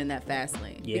and put you in that fast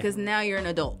lane because now you're an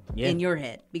adult in your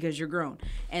head because you're grown.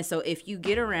 And so if you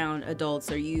get around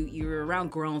adults or you're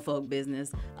around grown folk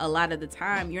business, a lot of the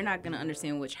time you're not going to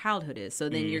understand what childhood is. So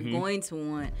then you're going to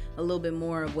want a little bit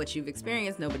more of what you've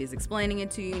experienced. Nobody's explaining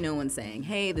it to you. No one's saying,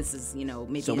 hey, this is,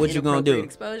 maybe so an what you gonna do?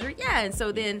 Exposure. Yeah, and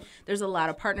so then there's a lot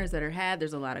of partners that are had.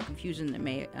 There's a lot of confusion that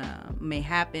may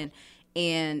happen.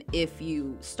 And if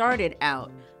you started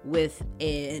out with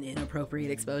an inappropriate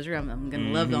exposure, I'm going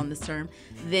to love on this term,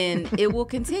 then it will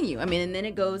continue. I mean, and then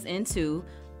it goes into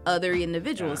other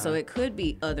individuals. So it could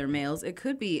be other males. It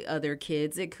could be other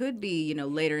kids. It could be,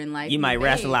 later in life. You might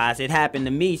rationalize it happened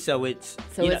to me, so it's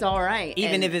all right.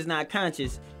 Even if it's not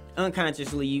conscious,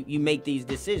 unconsciously, you make these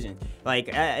decisions.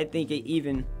 Like, I think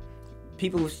even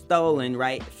people who've stolen,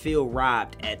 right, feel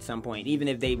robbed at some point, even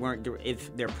if they weren't,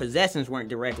 if their possessions weren't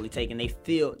directly taken, they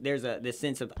feel there's the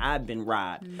sense of I've been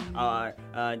robbed.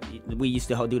 We used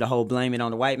to do the whole blame it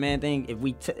on the white man thing. If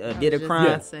we did a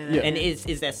crime, and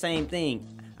it's that same thing.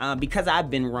 Because I've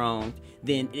been wronged,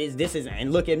 then this is,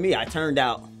 and look at me, I turned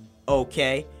out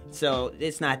okay. So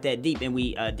it's not that deep, and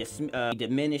we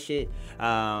diminish it.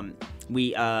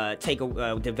 We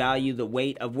devalue the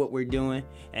weight of what we're doing,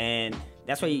 and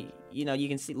that's why you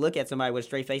can look at somebody with a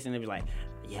straight face and they be like,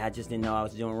 yeah, I just didn't know I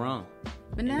was doing wrong.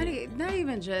 But not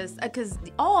even just, because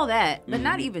all that, but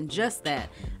not even just that.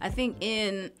 I think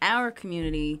in our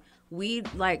community, we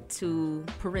like to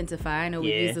parentify. I know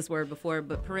we've used this word before,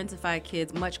 but parentify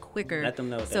kids much quicker. Let them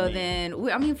know what so that means.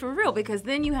 then, for real, because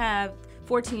then you have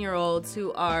 14-year-olds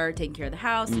who are taking care of the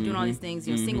house, doing all these things,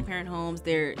 single parent homes,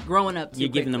 they're growing up too You're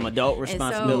giving them adult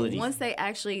responsibilities. And so once they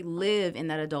actually live in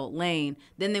that adult lane,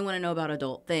 then they want to know about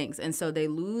adult things. And so they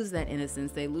lose that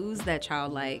innocence, they lose that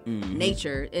childlike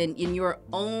nature. And in your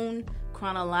own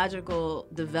chronological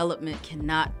development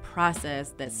cannot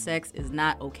process that sex is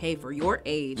not okay for your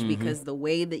age because the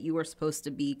way that you are supposed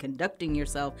to be conducting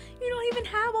yourself, you don't even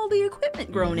have all the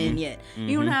equipment grown in yet.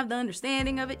 You don't have the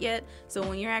understanding of it yet. So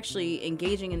when you're actually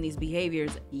engaging in these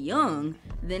behaviors young,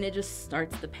 then it just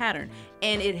starts the pattern.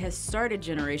 And it has started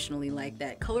generationally like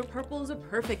that. Color Purple is a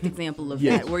perfect example of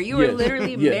that, where you are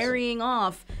literally marrying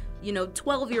off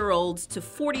 12-year-olds to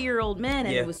 40-year-old men,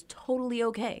 and it was totally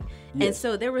okay. Yes. And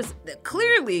so there was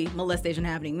clearly molestation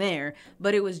happening there,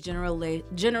 but it was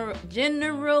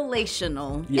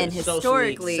generational and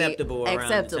historically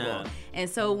acceptable. And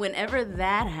so whenever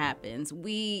that happens,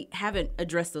 we haven't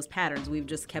addressed those patterns. We've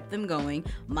just kept them going.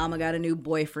 Mama got a new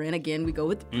boyfriend. Again, we go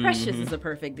with Precious as a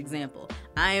perfect example.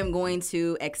 I am going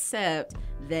to accept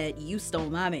that you stole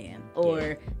my man,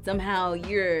 or somehow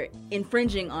you're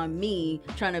infringing on me,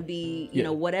 trying to be,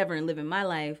 whatever, and living my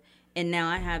life. And now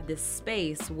I have this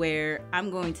space where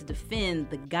I'm going to defend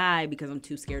the guy because I'm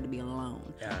too scared to be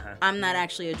alone. I'm not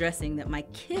actually addressing that my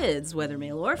kids, whether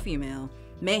male or female,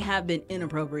 may have been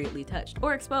inappropriately touched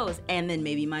or exposed, and then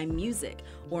maybe my music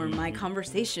or my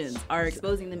conversations are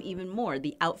exposing them even more,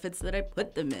 the outfits that I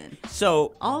put them in.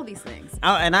 So all these things.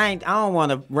 I don't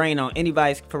want to rain on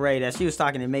anybody's parade. As she was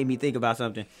talking, it made me think about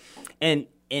something. And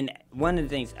one of the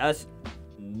things,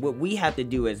 what we have to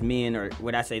do as men, or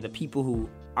what I say, the people who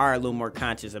are a little more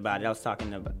conscious about it. I was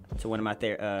talking to one of my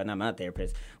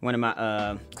one of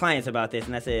my clients about this,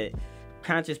 and I said,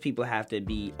 conscious people have to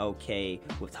be okay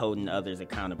with holding others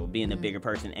accountable, being a bigger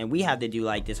person. And we have to do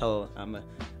like this whole,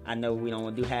 I know we don't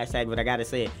want to do hashtag, but I got to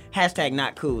say it, hashtag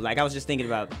not cool. Like I was just thinking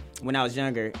about when I was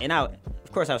younger, and of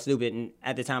course I was stupid, and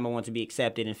at the time I wanted to be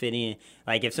accepted and fit in.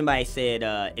 Like if somebody said,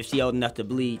 if she old enough to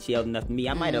bleed, she old enough to me,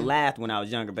 I might have laughed when I was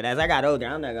younger. But as I got older,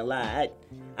 I'm not gonna lie,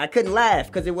 I couldn't laugh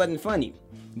because it wasn't funny.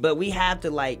 But we have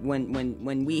to, like,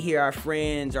 when we hear our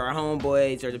friends or our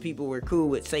homeboys or the people we're cool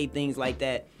with say things like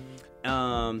that,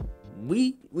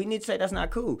 we need to say that's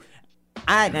not cool.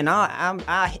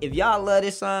 If y'all love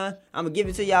this song, I'm gonna give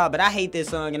it to y'all, but I hate this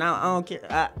song, and I don't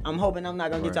care. I'm hoping I'm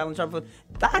not gonna get y'all in trouble.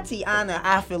 Tatiana,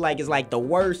 I feel like, is like the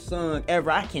worst song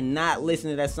ever. I cannot listen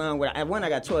to that song when I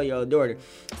got a 12-year-old daughter,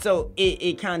 so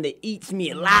it kind of eats me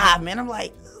alive, man. I'm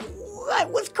like,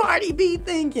 what's Cardi B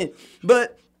thinking?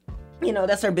 But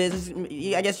that's her business.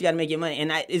 I guess you got to make your money.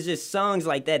 And it's just songs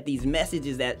like that, these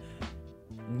messages that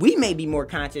we may be more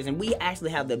conscious, and we actually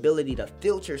have the ability to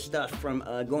filter stuff from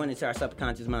going into our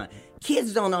subconscious mind.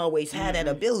 Kids don't always have that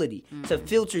ability to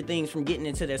filter things from getting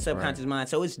into their subconscious mind,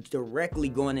 so it's directly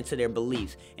going into their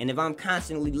beliefs. And if I'm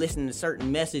constantly listening to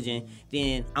certain messaging,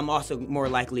 then I'm also more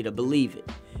likely to believe it.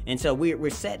 And so we're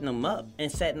setting them up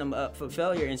for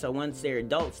failure. And so once they're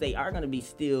adults, they are going to be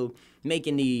still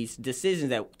making these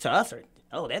decisions that to us are,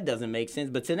 that doesn't make sense.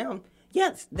 But to them,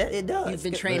 yes, that it does. You've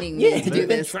been training me to do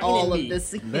this, all of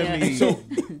this. Let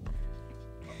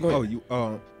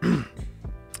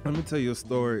me tell you a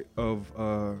story of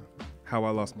how I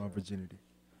lost my virginity.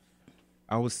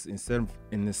 I was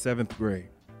in the seventh grade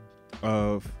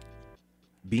of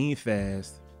being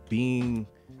fast, being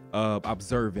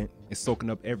observant, and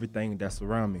soaking up everything that's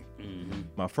around me.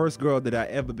 My first girl that I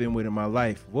ever been with in my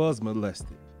life was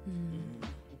molested.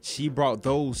 She brought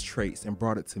those traits and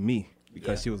brought it to me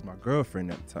because she was my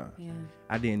girlfriend at the time.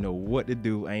 I didn't know what to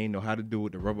do. I didn't know how to do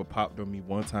it. The rubber popped on me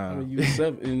one time. You were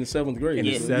in the seventh grade.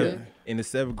 In the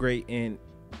seventh grade, and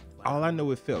all I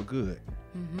know, it felt good,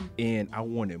 and I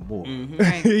wanted more.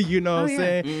 You know what I'm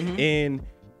saying? And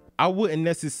I wouldn't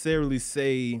necessarily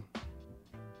say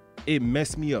it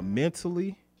messed me up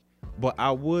mentally, but I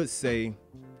would say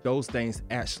those things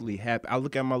actually happen. I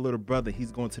look at my little brother.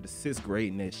 He's going to the 6th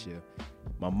grade next year.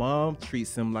 My mom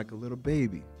treats him like a little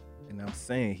baby. And I'm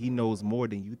saying he knows more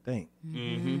than you think.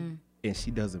 And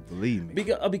she doesn't believe me.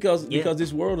 Because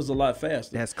this world is a lot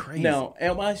faster. That's crazy. Now,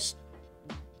 am I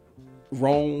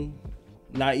wrong,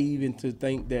 naive, to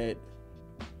think that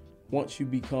once you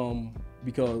become,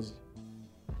 because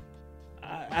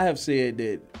I have said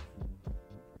that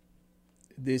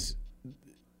this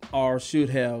should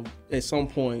have, at some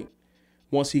point,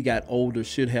 once he got older,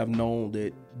 should have known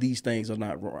that these things are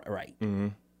not right.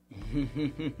 Am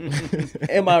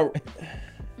I?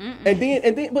 And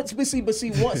then, but see,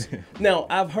 once now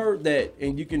I've heard that,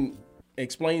 and you can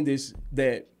explain this,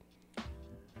 that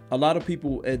a lot of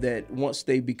people that once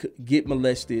they get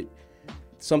molested,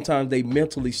 sometimes they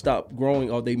mentally stop growing,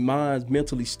 or their minds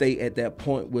mentally stay at that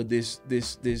point where this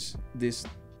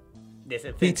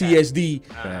PTSD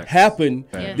happen,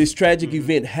 this tragic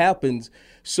event happens.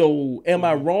 So am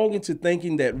I wrong into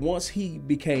thinking that once he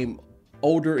became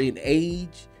older in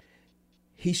age,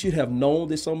 he should have known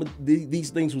that some of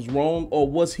these things was wrong, or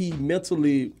was he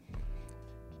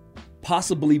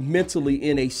possibly mentally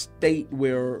in a state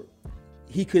where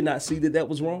he could not see that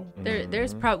was wrong?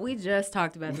 There's we just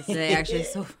talked about this today. Actually,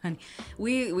 it's so funny.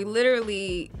 We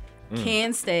literally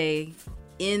can stay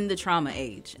in the trauma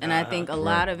age, and I think a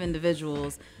lot of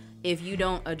individuals, if you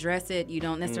don't address it, you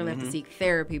don't necessarily have to seek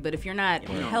therapy. But if you're not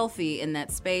healthy in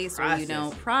that space, or you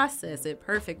don't process it,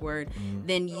 perfect word,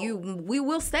 then we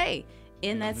will stay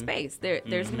in that space. There's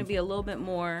going to be a little bit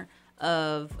more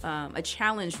of a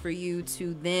challenge for you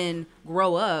to then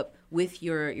grow up with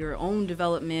your own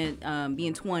development,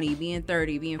 being 20, being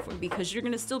 30, being 40, because you're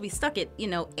going to still be stuck at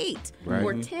 8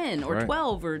 or 10 or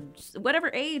 12 or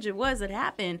whatever age it was that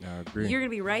happened. You're going to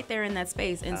be right there in that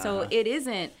space. And so it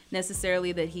isn't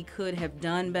necessarily that he could have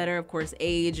done better. Of course,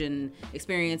 age and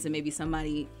experience and maybe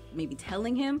somebody maybe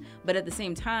telling him, but at the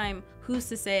same time, who's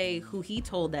to say who he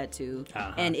told that to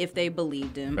and if they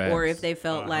believed him or if they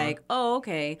felt like, oh,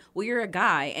 okay, well, you're a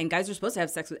guy and guys are supposed to have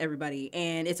sex with everybody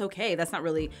and it's okay. That's not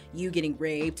really you getting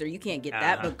raped, or you can't get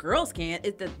that, but girls can't.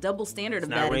 It's the double standard of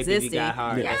that existing.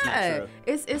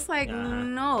 It's like,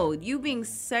 no, you being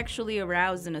sexually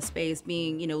aroused in a space,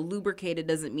 being, lubricated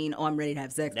doesn't mean, oh, I'm ready to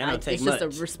have sex. It's just a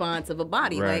response of a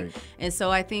body. And so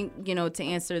I think, to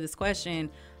answer this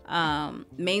question,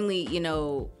 mainly,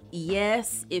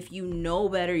 yes, if you know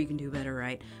better, you can do better,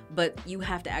 right? But you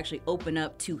have to actually open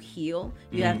up to heal.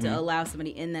 You have to allow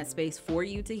somebody in that space for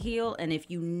you to heal. And if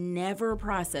you never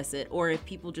process it, or if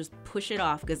people just push it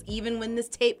off, because even when this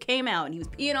tape came out and he was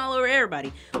peeing all over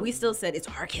everybody, we still said, it's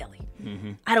R. Kelly.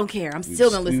 I don't care. I'm still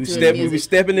going to listen to his music. We were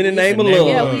stepping in the name of love.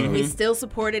 Yeah, we still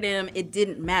supported him. It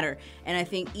didn't matter. And I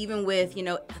think even with,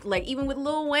 even with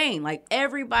Lil Wayne, like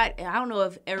everybody, I don't know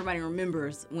if everybody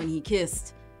remembers when he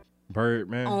kissed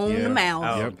Birdman on the mouth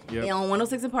on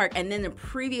 106 in Park. And then the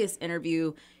previous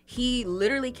interview, he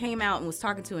literally came out and was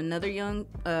talking to another young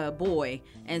boy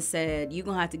and said, you're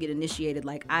going to have to get initiated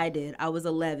like I did. I was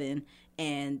 11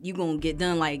 and you're going to get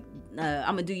done like,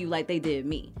 I'm going to do you like they did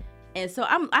me. And so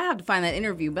I have to find that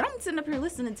interview, but I'm sitting up here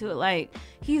listening to it like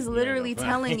he's literally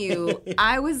telling you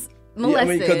I was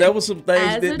molested. Because there was some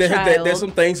things there's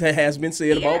some things that has been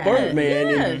said about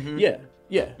Birdman.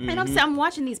 And I'm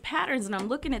watching these patterns and I'm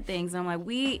looking at things and I'm like,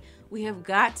 we have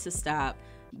got to stop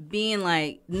being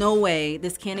like, no way,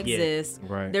 this can't exist.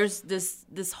 There's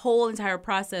this whole entire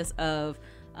process of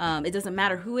it doesn't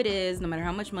matter who it is, no matter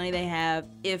how much money they have.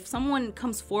 If someone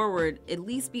comes forward, at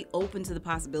least be open to the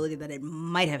possibility that it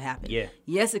might have happened.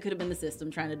 Yes, it could have been the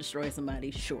system trying to destroy somebody,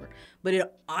 sure. But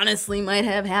it honestly might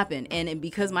have happened. And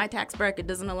because my tax bracket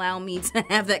doesn't allow me to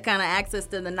have that kind of access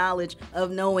to the knowledge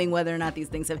of knowing whether or not these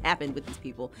things have happened with these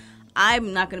people,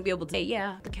 I'm not going to be able to say,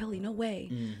 yeah, Kelly, no way.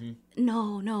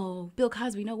 No, Bill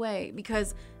Cosby, no way.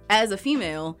 Because as a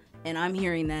female, and I'm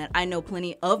hearing that, I know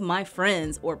plenty of my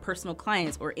friends or personal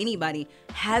clients or anybody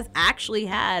has actually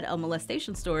had a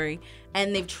molestation story,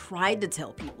 and they've tried to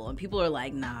tell people, and people are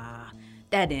like, nah,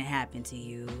 that didn't happen to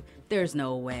you. There's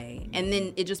no way. And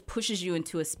then it just pushes you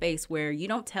into a space where you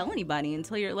don't tell anybody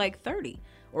until you're like 30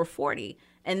 or 40.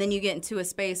 And then you get into a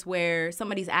space where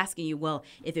somebody's asking you, well,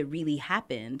 if it really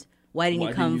happened, why didn't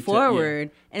you come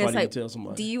forward? And it's like,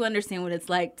 do you understand what it's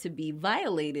like to be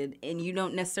violated? And you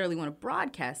don't necessarily want to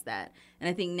broadcast that. And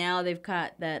I think now they've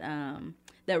got that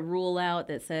that rule out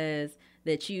that says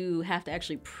that you have to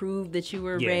actually prove that you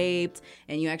were raped,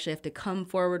 and you actually have to come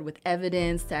forward with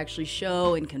evidence to actually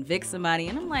show and convict somebody.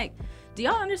 And I'm like, do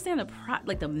y'all understand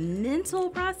the mental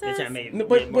process that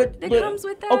comes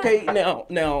with that? Okay,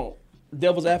 now,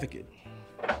 devil's advocate.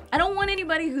 I don't want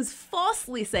anybody who's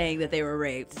falsely saying that they were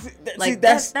raped.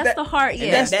 That's the hard.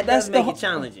 That does make it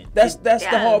challenging. That's the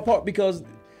hard part, because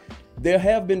there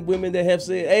have been women that have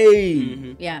said,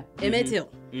 "Hey, Emmett Till,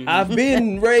 I've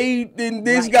been raped, and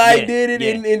this guy did it,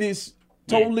 and it's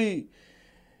totally."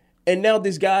 And now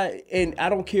this guy, and I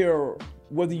don't care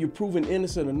whether you're proven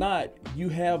innocent or not, you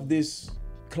have this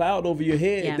cloud over your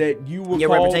head that you will. Your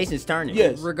reputation's turning.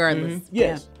 Yes, regardless.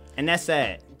 Yes, and that's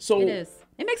sad. So it is.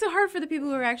 It makes it hard for the people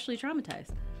who are actually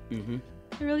traumatized. It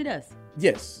really does.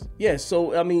 Yes.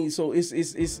 So I mean, so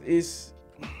it's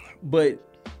but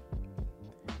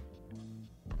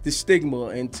the stigma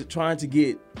and trying to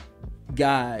get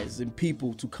guys and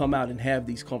people to come out and have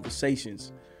these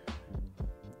conversations.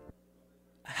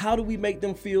 How do we make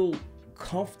them feel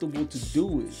comfortable to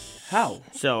do it? How?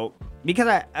 So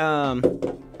because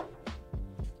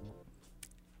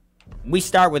we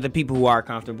start with the people who are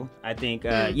comfortable. I think,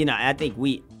 I think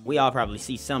we all probably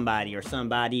see somebody or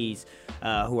somebodies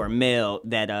who are male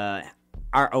that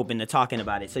are open to talking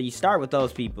about it. So you start with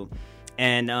those people,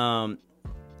 and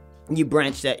you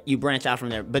branch out from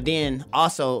there. But then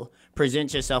also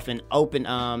present yourself in open.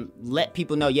 Let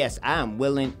people know, yes, I am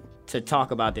willing to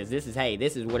talk about this. This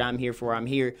is what I'm here for. I'm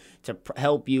here to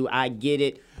help you. I get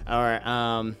it.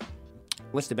 Or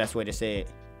what's the best way to say it?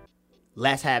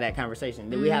 Let's have that conversation.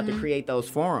 Then we have to create those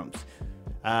forums.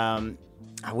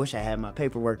 I wish I had my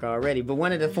paperwork already, but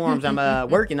one of the forums I'm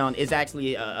working on is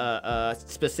actually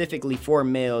specifically for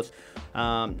males.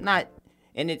 And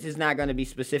it is not going to be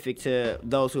specific to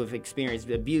those who have experienced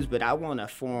abuse, but I want a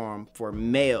forum for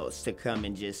males to come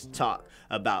and just talk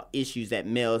about issues that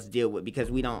males deal with, because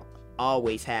we don't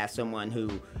always have someone who,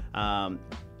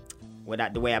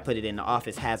 the way I put it in the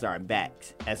office, has our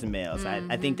backs as males.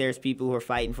 I think there's people who are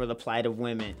fighting for the plight of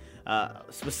women,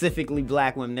 specifically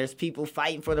black women. There's people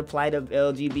fighting for the plight of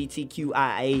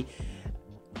LGBTQIA.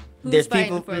 There's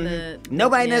people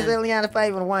nobody necessarily had to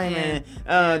fight for the white man.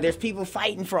 There's people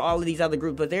fighting for all of these other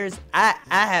groups, but I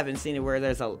haven't seen it where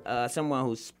there's someone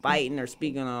who's fighting or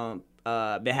speaking on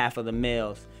behalf of the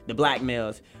males, the black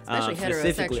males,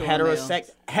 specifically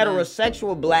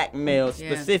heterosexual black males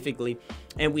specifically,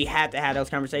 and we have to have those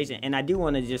conversations. And I do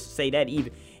want to just say that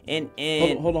even and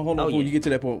hold on before you get to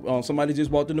that point. Somebody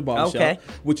just walked in the barbershop.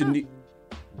 Okay.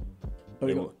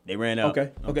 They ran up.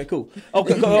 Okay, cool.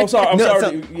 I'm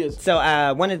sorry. Yes. So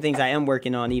one of the things I am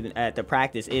working on even at the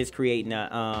practice is creating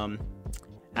a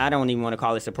I don't even want to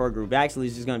call it support group. Actually,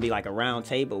 it's just going to be like a round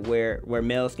table where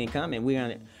males can come,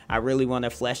 and I really want to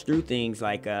flesh through things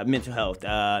like mental health,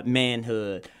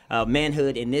 manhood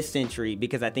in this century,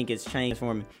 because I think it's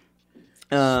transforming.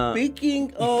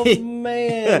 Speaking of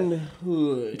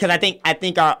manhood, because I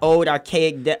think our old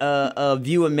archaic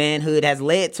view of manhood has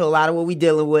led to a lot of what we're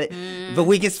dealing with, but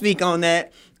we can speak on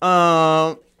that.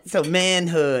 So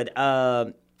manhood,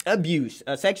 abuse,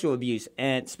 sexual abuse,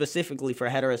 and specifically for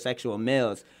heterosexual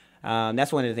males,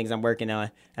 that's one of the things I'm working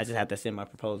on. I just have to send my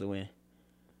proposal in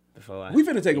before we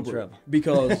finna take a break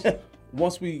because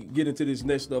once we get into this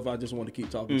next stuff, I just want to keep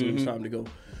talking till it's time to go.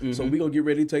 So we're going to get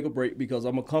ready to take a break because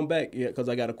I'm going to come back because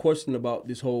I got a question about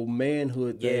this whole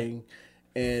manhood thing.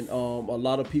 And a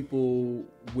lot of people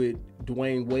with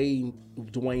Dwayne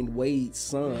Wade's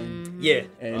son.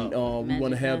 And we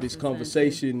want to have this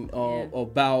conversation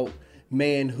about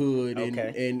manhood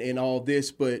and all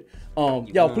this. But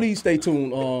y'all, please stay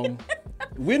tuned.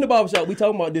 We're in the barbershop. We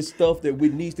talking about this stuff that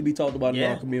needs to be talked about in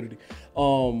our community.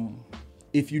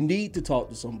 If you need to talk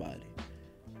to somebody,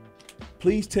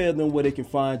 please tell them where they can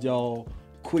find y'all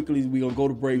quickly. We're going to go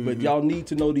to break, but y'all need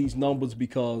to know these numbers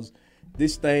because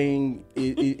this thing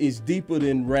is deeper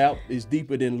than rap. It's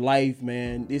deeper than life,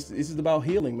 man. This is about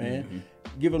healing, man.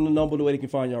 Give them the number the way they can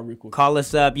find y'all real quick. Call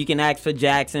us up. You can ask for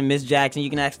Jackson, Miss Jackson. You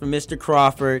can ask for Mr.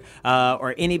 Crawford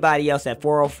or anybody else at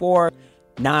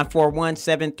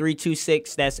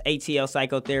 404-941-7326. That's ATL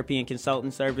Psychotherapy and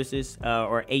Consultant Services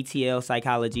or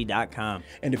atlpsychology.com.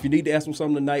 And if you need to ask them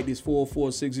something tonight, it's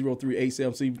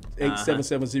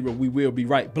 404-603-8770. We will be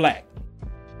right back.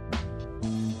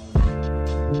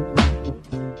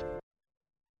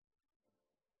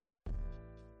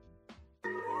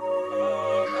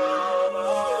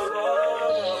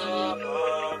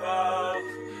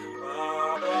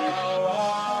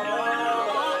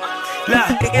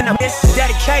 This is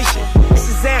dedication. This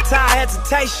is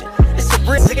anti-hesitation. It's a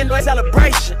risk and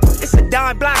celebration. It's a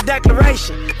dime block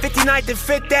declaration. 59th and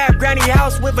 5th Ave, granny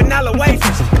house with vanilla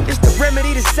wafers. It's the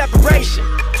remedy to separation.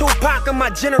 Tupac of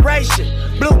my generation.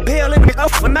 Blue pill in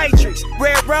the matrix.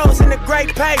 Red rose in the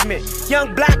great pavement.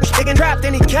 Young black nigga trapped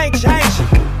and he can't change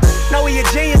it. No, he a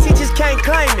genius, he just can't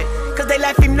claim it. Cause they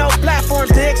left him no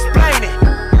platforms to explain it.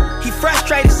 He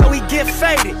frustrated, so he get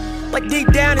faded. But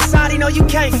deep down inside, he know you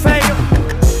can't fade him.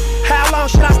 How long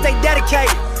should I stay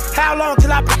dedicated? How long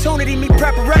till opportunity meet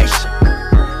preparation?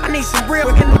 I need some real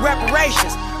in the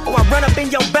reparations, or I run up in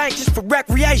your bank just for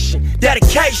recreation.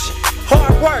 Dedication,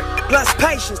 hard work, plus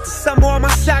patience. To some more of my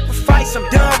sacrifice, I'm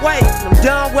done waiting.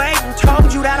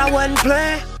 Told you that I wasn't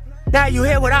playing. Now you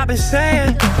hear what I've been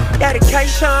saying.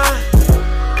 Dedication.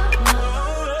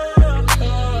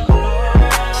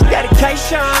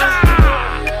 Dedication.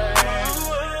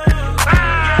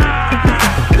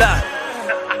 Look.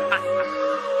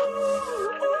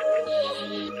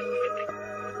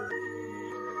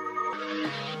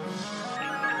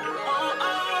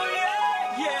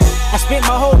 I spent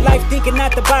my whole life thinking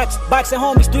out the box. Boxing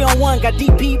homies 3-on-1, got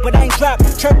DP, but I ain't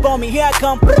dropped. Chirp on me, here I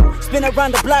come. Spin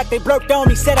around the block, they blurked on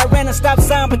me. Said I ran a stop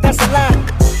sign, but that's a lie.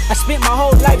 I spent my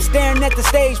whole life staring at the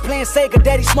stage, playing Sega,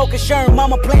 daddy smoking Sherm,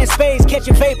 mama playing spades,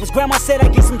 catching vapors. Grandma said I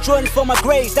get some Jordans for my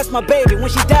grades. That's my baby. When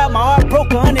she died, my heart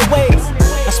broke 100 ways.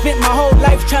 I spent my whole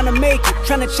life trying to make it,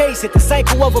 trying to chase it. The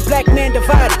cycle of a black man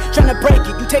divided, trying to break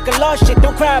it. You take a lost shit,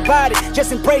 don't cry about it,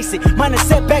 just embrace it. Mine a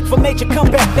setback for major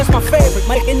comeback, that's my favorite.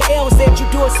 Mike in the L said you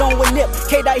do it song with Nip.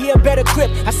 K-Dot here better grip.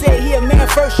 I said he a man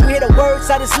first, you hear the words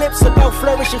out his lips about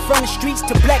flourishing from the streets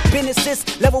to black businesses.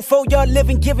 Level 4 y'all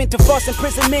living, giving to false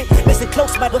imprisonment. Listen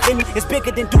close, my looking is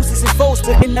bigger than deuces and foes.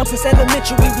 Looking up since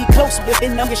elementary, we close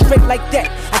within them, get straight like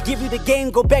that. I give you the game,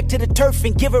 go back to the turf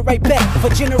and give it right back. For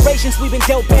generations we've been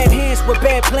dealt bad hands with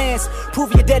bad plans.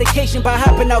 Prove your dedication by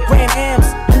hopping out Grand Ams.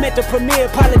 I'm at the premiere,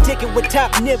 politicking with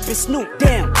Top Nip and Snoop.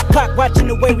 Damn, Pac watching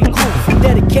the way we grew from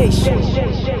dedication.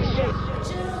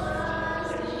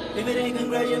 If it ain't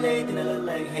congratulating, I look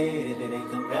like hate. If it ain't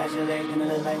congratulating, I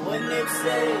look like what Nip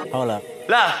said. Hold up.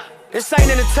 Blah. This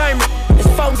ain't entertainment. It's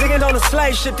folks digging on a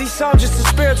slave ship. These songs just the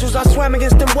spirituals I swam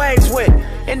against them waves with.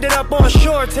 Ended up on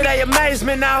shore to their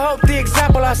amazement. Now I hope the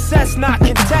example I set's not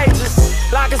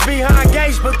contagious. Lock us behind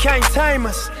gates but can't tame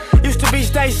us. Used to be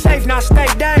stay safe, now stay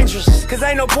dangerous. Cause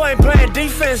ain't no point in playing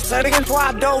defense. So that's why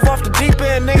I dove off the deep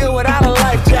end, nigga, without a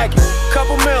life jacket.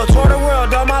 Couple mil, tour the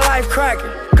world, all my life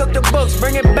cracking. Cook the books,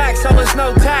 bring it back so it's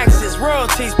no taxes.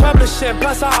 Royalties, publishing,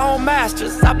 plus our own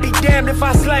masters. I'd be damned if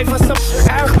I slave for some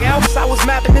else. I was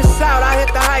mapping this out, I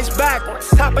hit the heights backwards.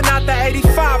 Topping out the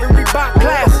 85 and Reebok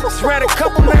classics. Ran a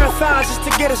couple marathons just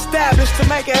to get established. To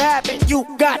make it happen, you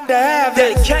got to have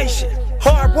dedication.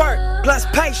 Hard work, plus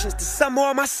patience. To some more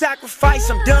of my sacrifice,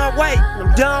 I'm done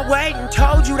waiting.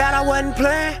 Told you that I wasn't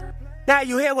playing. Now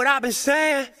you hear what I've been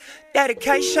saying.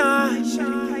 Dedication.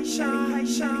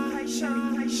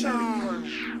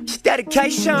 It's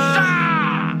dedication.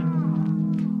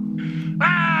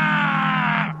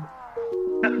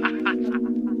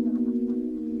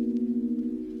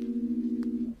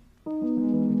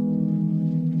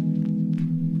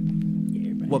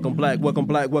 Welcome black.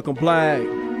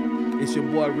 It's your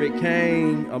boy Rick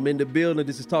Kane. I'm in the building.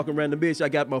 This is Talking Random Bitch. I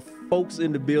got my folks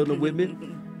in the building with me.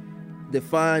 The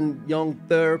fine young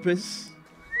therapists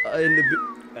in the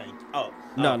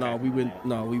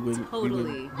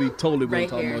we totally right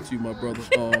talking here. about you, my brother.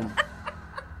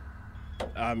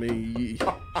 I mean,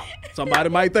 somebody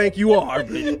might think you are,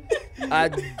 but I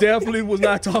definitely was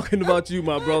not talking about you,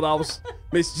 my brother.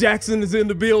 Miss Jackson is in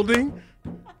the building,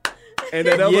 and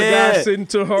that other guy sitting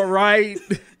to her right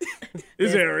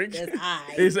is Eric.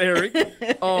 It's Eric.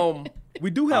 We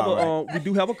do have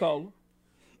a caller,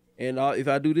 and if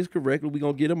I do this correctly, we're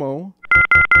gonna get him on.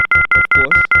 Of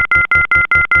course,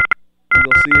 we're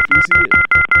gonna see if he see it.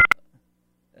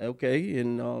 Okay,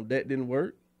 and that didn't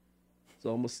work, so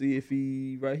I'm gonna see if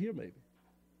he right here maybe.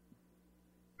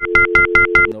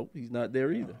 Nope, he's not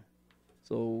there either.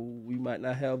 So we might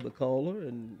not have the caller,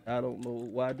 and I don't know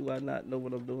why do I not know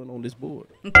what I'm doing on this board.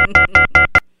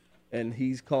 And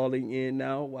he's calling in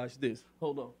now. Watch this.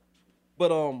 Hold on.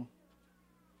 But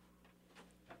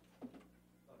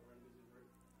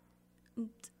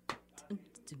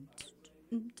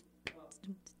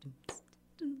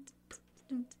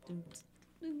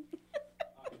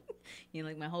you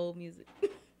like my whole music?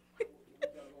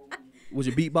 Was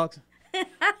your beatboxing?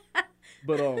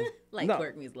 But light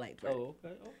twerk music, light twerk. Oh,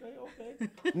 okay.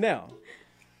 Now,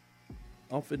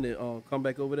 I'm finna come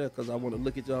back over there because I want to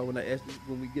look at y'all when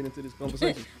we get into this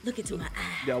conversation. Look into my eye.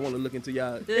 Yeah, I want to look into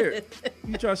y'all. Eric,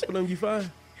 you trying to show them you fine?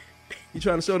 You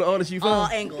trying to show the audience you fine? All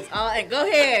angles. Go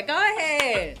ahead.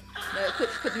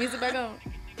 Put the music back on.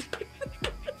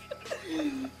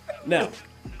 Now,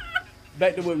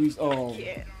 back to what we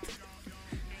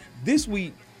this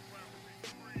week.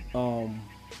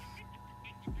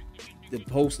 The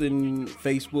posting,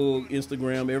 Facebook,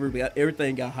 Instagram,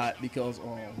 everything got hot because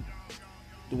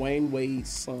Dwayne Wade's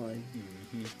son,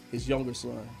 his younger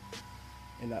son,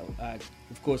 and I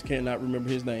of course cannot remember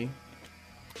his name,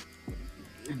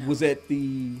 was at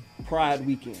the Pride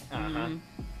weekend.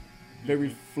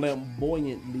 Very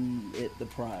flamboyantly at the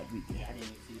Pride weekend. I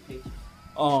didn't see the pictures.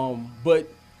 But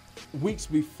weeks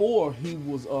before he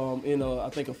was in I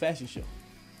think a fashion show.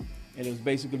 And it was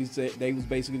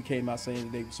basically came out saying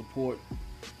that they would support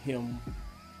him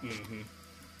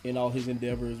in all his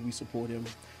endeavors. We support him.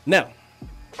 Now,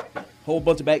 a whole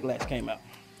bunch of backlash came out.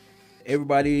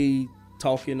 Everybody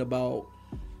talking about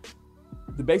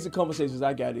the basic conversations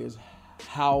I got is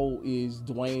how is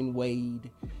Dwayne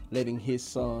Wade letting his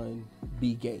son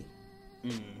be gay?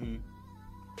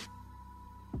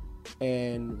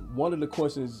 And one of the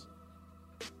questions,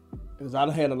 because I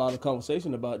had a lot of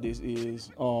conversation about this,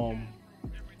 is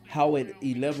how at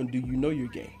 11 do you know you're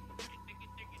gay?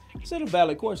 It's a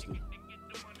valid question.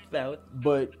 Valid.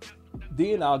 But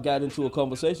then I got into a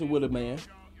conversation with a man,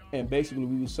 and basically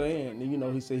we were saying, you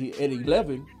know, he said at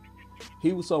 11,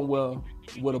 he was somewhere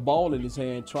with a ball in his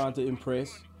hand trying to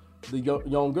impress the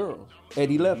young girls at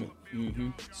 11. Mm-hmm.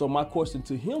 So my question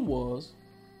to him was,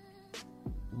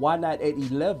 why not at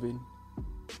 11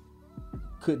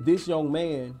 could this young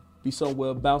man be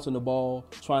somewhere bouncing the ball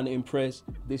trying to impress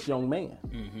this young man?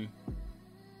 Mm-hmm.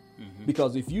 Mm-hmm.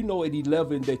 Because if you know at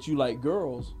 11 that you like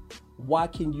girls, why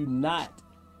can you not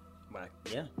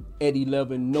at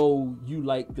 11 know you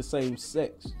like the same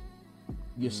sex,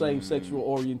 your same sexual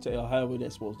orientation, or however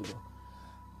that's supposed to go?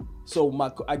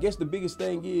 So I guess the biggest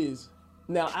thing is,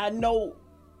 now I know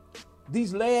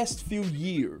these last few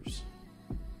years,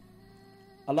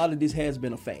 a lot of this has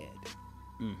been a fad.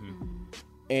 Mm-hmm.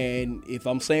 And if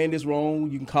I'm saying this wrong,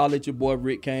 you can call it your boy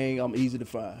Rick Kane. I'm easy to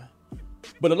find.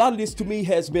 But a lot of this to me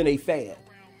has been a fad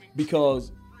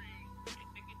because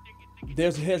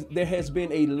there has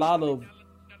been a lot of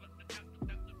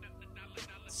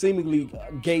seemingly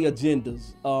gay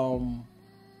agendas.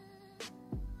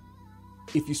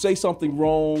 If you say something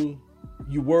wrong,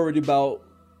 you're worried about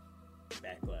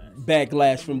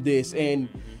backlash from this. And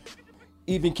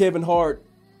even Kevin Hart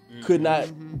could not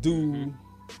do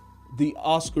the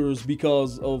Oscars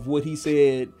because of what he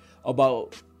said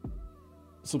about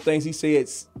some things he said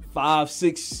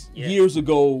 5-6 years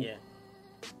ago.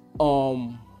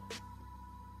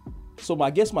 So I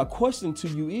guess my question to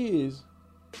you is,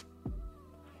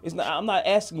 I'm not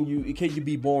asking you, can you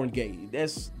be born gay?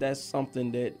 That's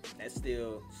something that's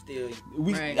still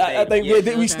right. I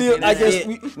think we still, I guess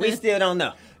we still don't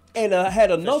know. And I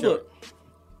had another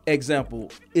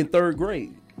example in 3rd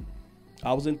grade.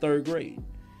 I was in 3rd grade,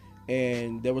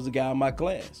 and there was a guy in my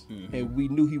class, and we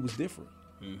knew he was different.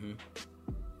 Mm-hmm.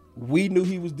 We knew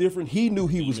he was different. He knew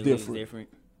he was different.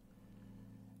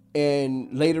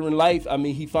 And later in life, I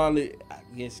mean, he finally, I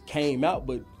guess, came out,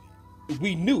 but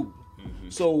we knew. Mm-hmm.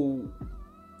 So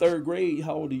 3rd grade,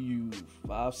 how old are you?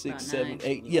 5, 6, 7,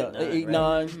 8? Yeah, 8,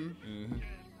 9. Mm-hmm.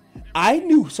 I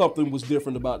knew something was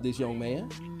different about this young man.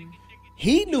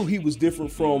 He knew he was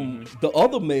different from the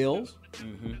other males.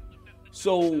 Mm-hmm.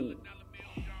 So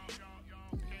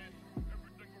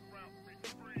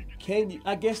can you,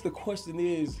 I guess the question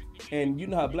is, and you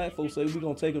know how black folks say, we're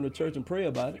going to take them to church and pray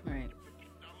about it. Right.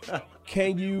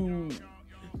 Can you...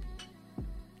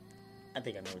 I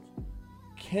think I know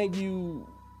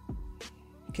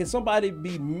Can somebody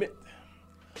be...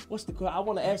 I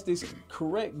want to ask this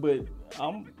correct, but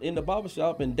I'm in the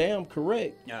barbershop and damn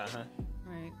correct. Uh-huh.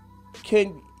 Right.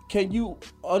 Can you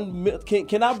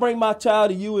can I bring my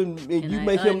child to you and you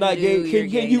make him not gay?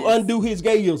 Can you undo his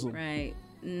gayism? Right.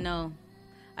 No.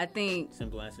 I think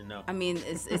simple answer, no. I mean,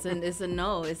 it's a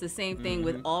no. It's the same thing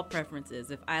with all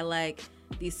preferences. If I like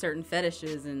these certain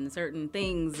fetishes and certain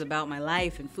things about my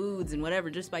life and foods and whatever,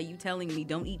 just by you telling me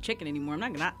don't eat chicken anymore, I'm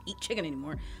not gonna eat chicken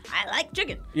anymore. I like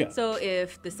chicken. Yeah. So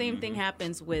if the same thing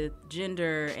happens with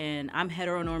gender, and I'm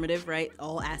heteronormative, right?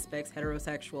 All aspects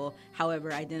heterosexual,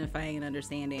 however, identifying and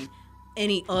understanding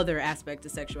any other aspect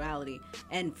of sexuality,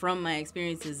 and from my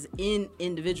experiences in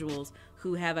individuals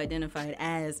who have identified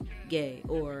as gay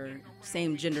or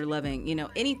same gender loving,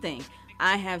 anything,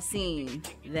 I have seen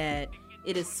that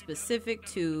it is specific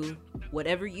to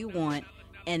whatever you want,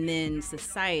 and then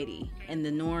society and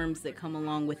the norms that come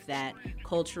along with that,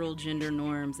 cultural gender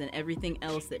norms and everything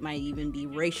else that might even be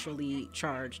racially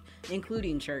charged,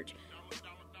 including church.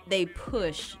 They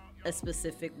push a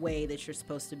specific way that you're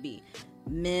supposed to be.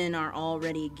 Men are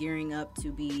already gearing up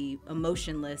to be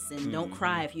emotionless and don't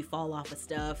cry if you fall off of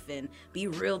stuff, and be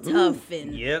real tough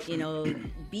and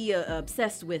be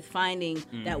obsessed with finding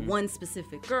that one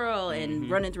specific girl and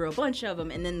running through a bunch of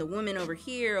them. And then the woman over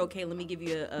here, okay, let me give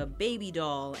you a baby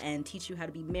doll and teach you how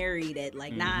to be married at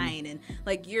like 9, and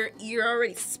like you're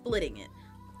already splitting it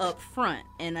up front.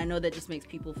 And I know that just makes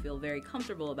people feel very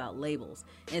comfortable about labels,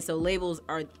 and so labels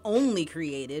are only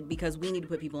created because we need to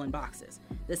put people in boxes,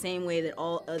 the same way that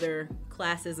all other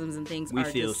classisms and things we are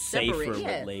feel just separate. safer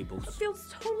with labels. It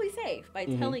feels totally safe by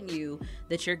telling you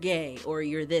that you're gay or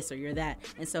you're this or you're that.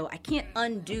 And so I can't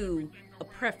undo a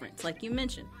preference. Like you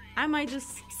mentioned, I might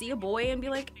just see a boy and be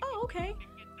like, oh, okay,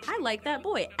 I like that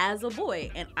boy as a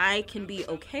boy, and I can be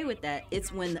okay with that.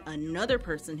 It's when another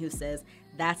person who says,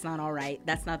 that's not all right,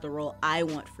 that's not the role I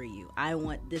want for you, I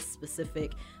want this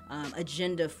specific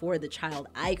agenda for the child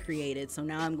I created, so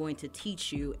now I'm going to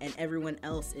teach you, and everyone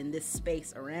else in this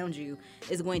space around you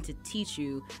is going to teach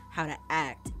you how to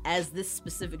act as this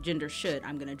specific gender should.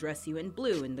 I'm going to dress you in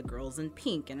blue and the girls in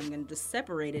pink, and I'm going to just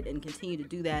separate it and continue to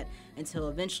do that until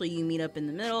eventually you meet up in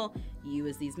the middle, you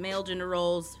as these male gender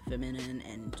roles, feminine,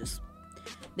 and just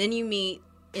then you meet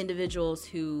individuals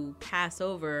who pass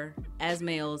over as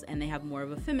males and they have more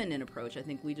of a feminine approach. I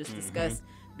think we just discussed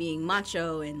being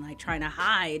macho and like trying to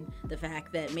hide the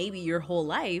fact that maybe your whole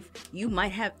life you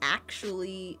might have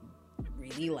actually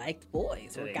really liked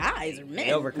boys or guys or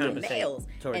men or males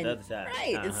towards the other side.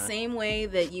 Right. The same way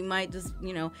that you might just,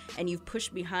 and you've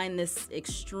pushed behind this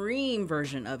extreme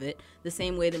version of it the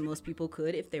same way that most people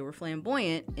could if they were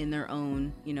flamboyant in their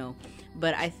own,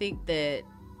 But I think that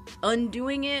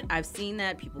undoing it, I've seen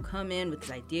that people come in with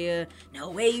this idea, no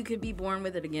way you could be born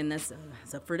with it. Again, that's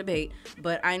up for debate.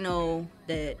 But I know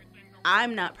that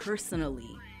I'm not personally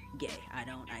gay. I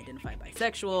don't identify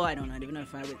bisexual. I don't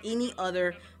identify with any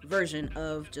other version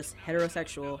of just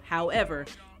heterosexual. However,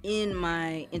 in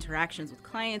my interactions with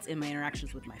clients, in my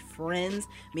interactions with my friends,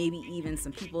 maybe even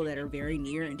some people that are very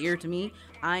near and dear to me,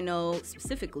 I know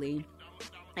specifically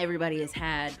everybody has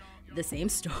had the same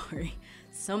story.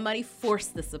 Somebody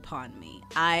forced this upon me.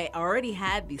 I already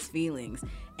had these feelings,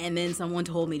 and then someone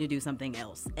told me to do something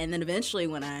else. And then eventually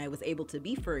when I was able to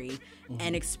be free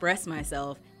and express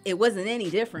myself, it wasn't any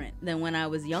different than when I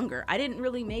was younger. I didn't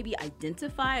really maybe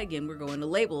identify, again, we're going to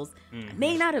labels. I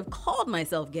may not have called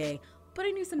myself gay, but I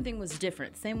knew something was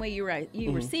different. Same way you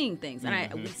were seeing things.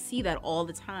 And we see that all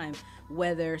the time,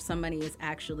 whether somebody is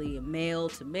actually a male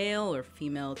to male or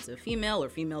female to female or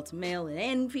female to male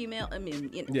and female. I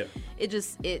mean, it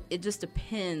just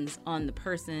depends on the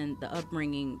person, the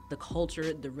upbringing, the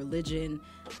culture, the religion,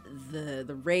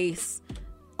 the race.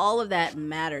 All of that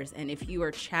matters. And if you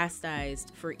are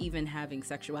chastised for even having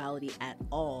sexuality at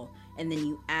all, and then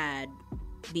you add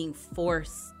being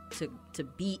forced to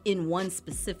be in one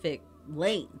specific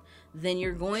lane, then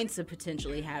you're going to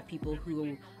potentially have people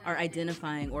who are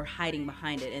identifying or hiding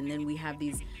behind it. And then we have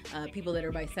these people that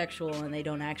are bisexual and they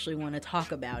don't actually want to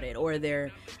talk about it, or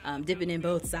they're dipping in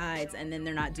both sides and then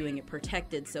they're not doing it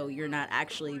protected. So you're not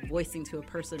actually voicing to a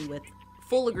person with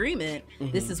full agreement,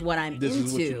 this is what I'm this into.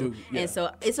 Is what you do. Yeah. And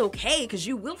so it's okay, because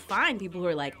you will find people who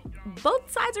are like,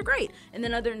 both sides are great. And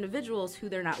then other individuals who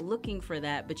they're not looking for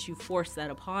that, but you force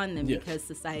that upon them because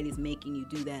society's making you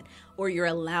do that, or you're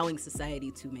allowing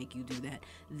society to make you do that.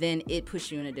 Then it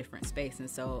puts you in a different space. And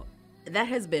so that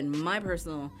has been my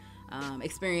personal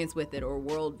experience with it, or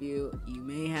worldview. You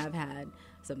may have had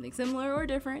something similar or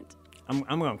different. I'm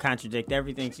going to contradict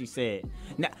everything she said.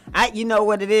 Now, you know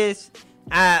what it is?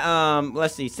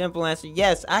 Let's see, simple answer.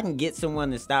 Yes, I can get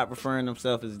someone to stop referring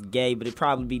themselves as gay, but it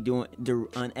probably be doing through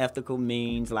unethical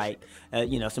means, like,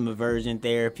 some aversion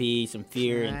therapy, some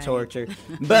fear and torture.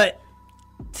 But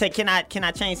can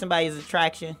I change somebody's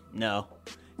attraction? No.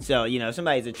 So,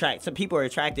 somebody's attracted. Some people are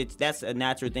attracted. That's a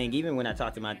natural thing. Even when I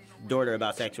talk to my daughter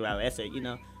about sexuality, I say,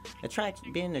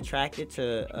 being attracted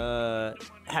to,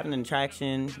 having an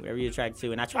attraction, whatever you're attracted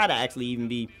to. And I try to actually even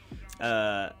be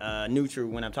neutral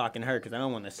when I'm talking to her, because I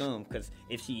don't want to assume. Because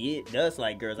if she does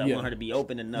like girls, I want her to be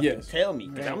open enough to tell me.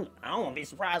 Because I don't want to be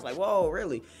surprised, like, whoa,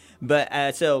 really?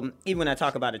 But so even when I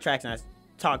talk about attraction, I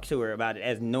talk to her about it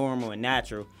as normal and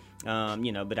natural.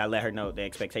 But I let her know the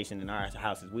expectation in our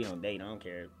house is we don't date. I don't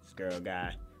care if it's girl or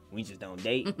guy. We just don't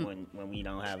date when we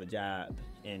don't have a job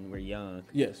and we're young.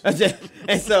 Yes.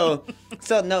 And so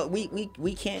no,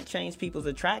 we can't change people's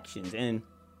attractions. And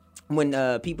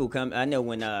when people come, I know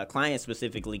when clients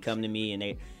specifically come to me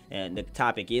and the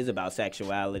topic is about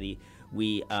sexuality,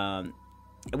 we'll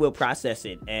process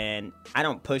it, and I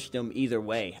don't push them either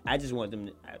way. I just want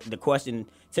them. The question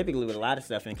typically with a lot of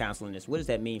stuff in counseling is, what does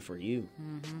that mean for you?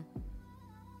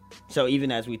 So even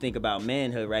as we think about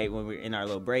manhood, right, when we're in our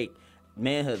little break,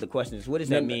 manhood, the question is, what does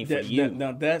that mean for you?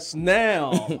 Now that's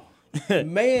manhood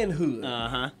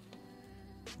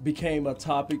became a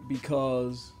topic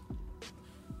because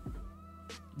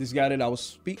this guy that I was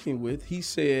speaking with, he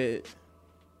said,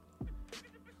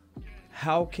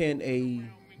 how can a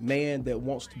man that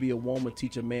wants to be a woman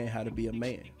teach a man how to be a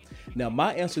man? Now,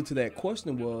 my answer to that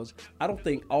question was, I don't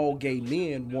think all gay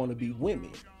men want to be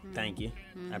women. Thank you.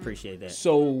 I appreciate that.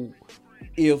 So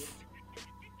if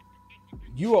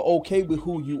you are okay with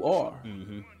who you are,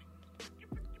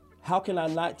 how can I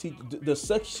not teach?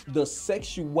 The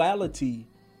sexuality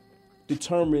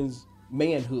determines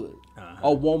manhood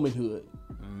or womanhood.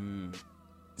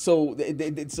 So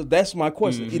that's my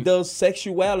question. It does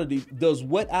sexuality, does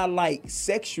what I like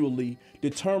sexually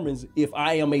determines if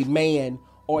I am a man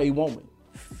or a woman?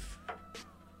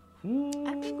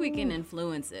 I think we can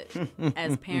influence it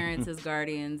as parents, as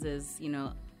guardians, as,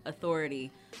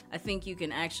 authority. I think you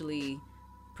can actually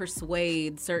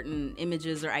persuade certain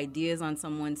images or ideas on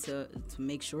someone to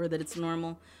make sure that it's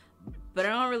normal. But I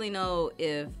don't really know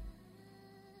if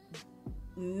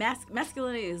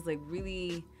masculinity is like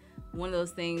really one of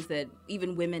those things that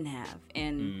even women have,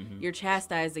 and you're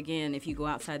chastised again if you go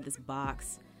outside this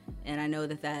box. And I know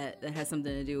that has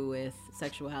something to do with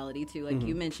sexuality too. Like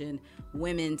you mentioned,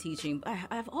 women teaching.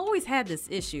 I've always had this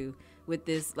issue with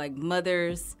this, like,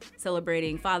 mothers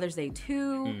celebrating Father's Day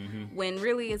too, when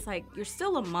really it's like you're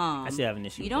still a mom. I still have an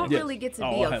issue. You don't really get to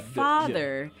be a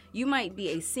father. You might be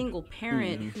a single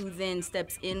parent who then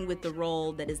steps in with the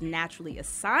role that is naturally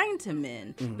assigned to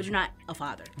men, but you're not a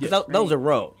father. Yes. Right? Those are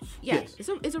roles. Yeah, yes.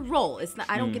 It's a role. It's not.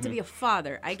 I don't get to be a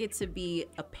father. I get to be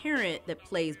a parent that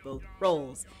plays both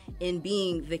roles in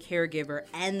being the caregiver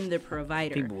and the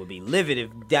provider. People would be livid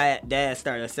if dad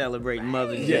started celebrating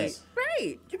Mother's Day. Yes.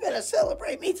 Right. You better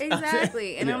celebrate me too.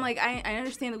 Exactly. And I'm like, I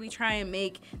understand that we try and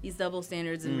make these double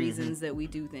standards and reasons that we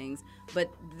do things,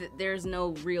 but there's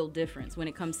no real difference when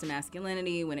it comes to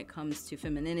masculinity, when it comes to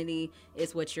femininity.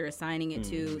 It's what you're assigning it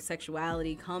to.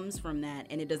 Sexuality comes from that,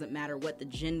 and it doesn't matter what the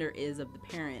gender is of the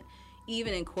parent.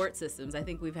 Even in court systems, I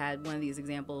think we've had one of these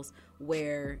examples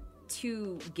where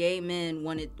two gay men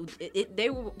wanted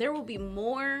there will be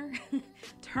more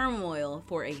turmoil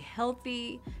for a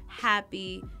healthy,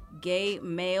 happy gay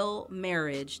male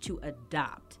marriage to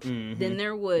adopt than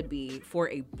there would be for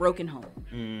a broken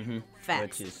home.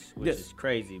 Facts. Which is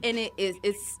crazy. And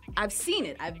it's I've seen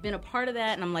it. I've been a part of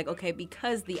that, and I'm like, okay,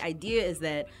 because the idea is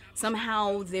that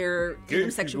somehow they're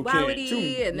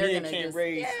sexuality and they're gonna just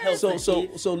raise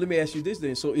so let me ask you this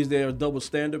then. So is there a double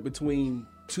standard between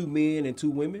two men and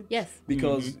two women? Yes.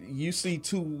 Because you see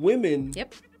two women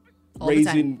all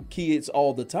raising kids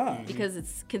all the time. Because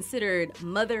it's considered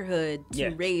motherhood to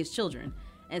raise children.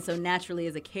 And so naturally,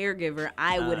 as a caregiver,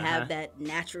 I would have that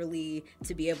naturally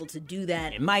to be able to do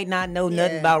that. It might not know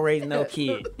nothing about raising no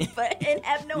kid. and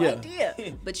have no idea.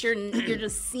 But you're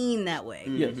just seen that way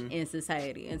in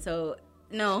society. And so,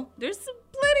 no, there's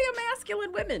plenty of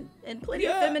masculine women and plenty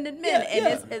of feminine men. And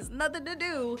it has nothing to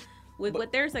do with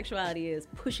what their sexuality is,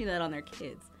 pushing that on their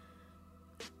kids.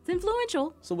 It's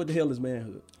influential. So what the hell is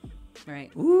manhood?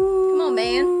 Right. Ooh. Come on,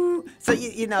 man. So,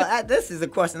 you know, this is a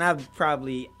question I've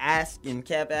probably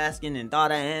kept asking and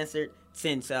thought I answered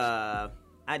since I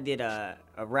did a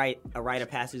rite of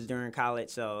passage during college.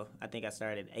 So I think I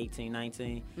started at 18,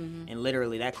 19. And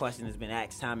literally that question has been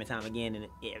asked time and time again.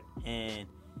 And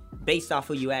based off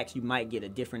who you ask, you might get a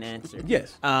different answer.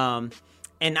 Yes.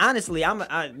 And honestly,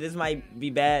 this might be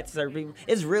bad to certain people.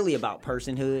 It's really about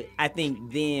personhood. I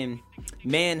think then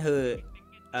manhood,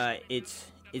 it's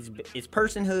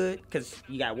personhood, because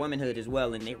you got womanhood as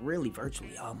well, and they're really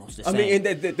virtually almost the same. I mean,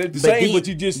 and they're the same, but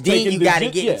you just then you got to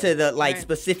get into the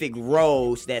specific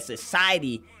roles that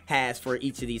society has for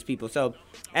each of these people. So,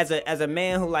 as a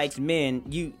man who likes men,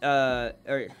 I'm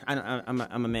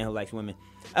a man who likes women.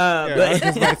 But I was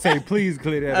just about to say, please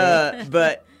clear that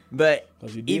up. But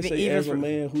you did say as a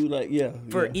man who like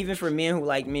even for men who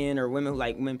like men or women who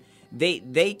like women,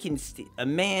 they can a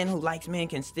man who likes men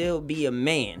can still be a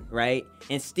man, right?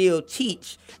 And still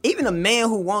teach. Even a man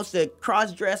who wants to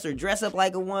cross dress or dress up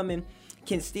like a woman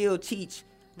can still teach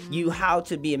you how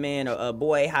to be a man, or a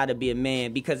boy how to be a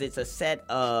man, because it's a set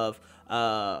of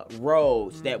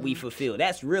roles that we fulfill.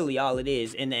 That's really all it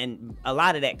is. And a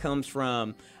lot of that comes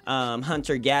from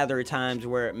hunter-gatherer times,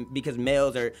 because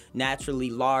males are naturally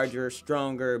larger,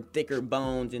 stronger, thicker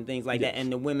bones and things like that, and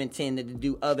the women tend to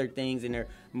do other things, and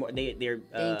they're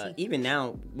even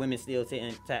now women still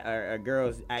or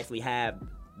girls actually have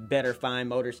better fine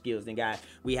motor skills than guys.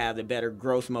 We have the better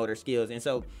gross motor skills, and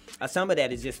so some of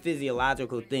that is just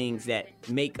physiological things that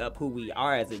make up who we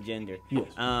are as a gender. Yes.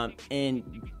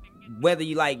 And whether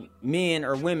you like men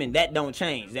or women, that don't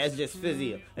change. That's just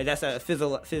That's a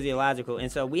physiological. And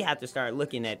so we have to start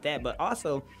looking at that, but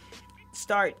also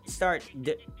it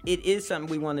is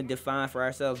something we want to define for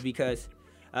ourselves, because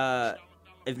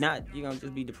if not, you're going to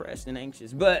just be depressed and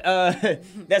anxious. But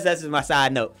that's just my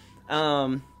side note.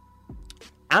 I'm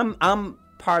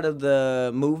part of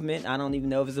the movement. I don't even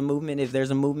know if it's a movement. If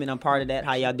there's a movement, I'm part of that.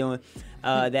 How y'all doing?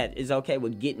 That is okay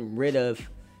with getting rid of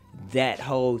that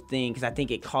whole thing, because I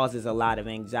think it causes a lot of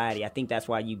anxiety. I think that's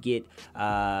why you get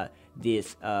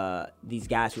these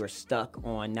guys who are stuck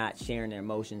on not sharing their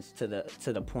emotions to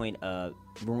the point of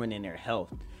ruining their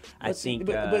health. But see,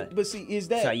 is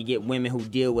that so? You get women who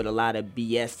deal with a lot of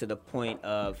BS to the point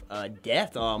of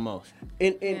death almost.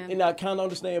 And I kind of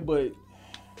understand, but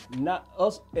not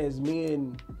us as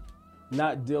men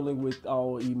not dealing with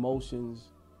our emotions.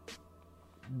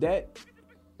 That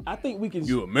I think we can.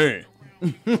 You a man.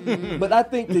 But I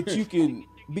think that you can,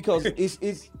 because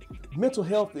it's mental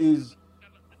health is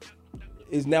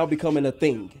now becoming a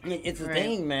thing. It's a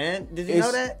thing, man. Did you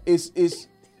know that? It's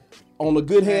on the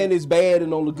good hand is bad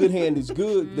and on the good hand is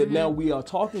good, that now we are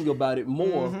talking about it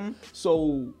more.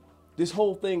 So this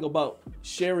whole thing about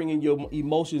sharing in your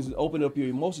emotions and opening up your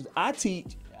emotions, I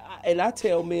teach and I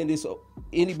tell men this,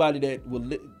 anybody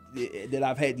that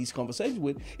I've had these conversations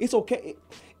with, it's okay.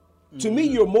 To me,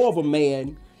 you're more of a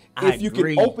man if you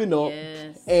can open up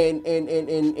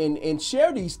and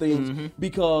share these things,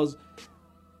 because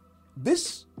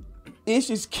this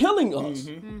is killing us.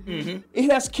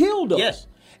 It has killed us. Yes.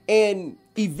 And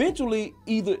eventually,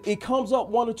 either it comes up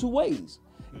one or two ways.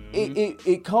 It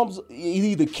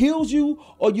either kills you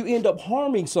or you end up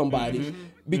harming somebody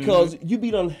because you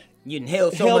be done. You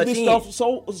held so much this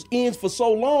stuff in for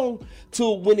so long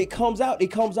till when it comes out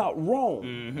wrong.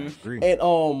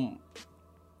 And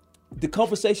the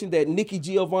conversation that Nikki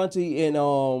Giovanni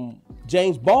and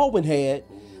James Baldwin had,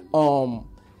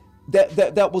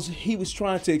 that was, he was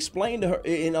trying to explain to her,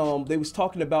 and they was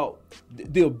talking about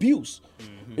the abuse.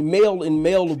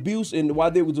 Male abuse, and why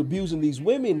they was abusing these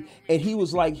women, and he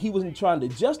was like, he wasn't trying to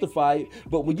justify it,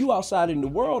 but when you outside in the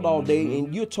world all day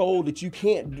and you're told that you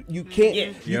can't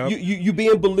you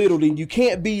being belittled and you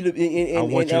can't be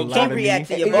don't react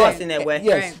to your boss in that way.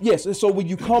 Yes, and so when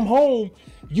you come home,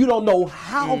 you don't know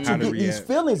how to get these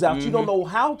feelings out. You don't know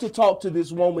how to talk to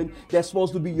this woman that's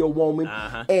supposed to be your woman,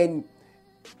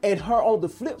 and her on the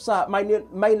flip side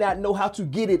might not know how to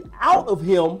get it out of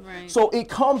him, so it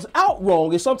comes out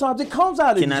wrong, and sometimes it comes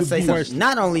out. Can I say something?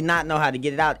 Not only not know how to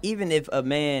get it out, even if a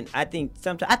man,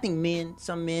 some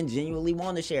men genuinely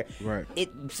want to share. Right.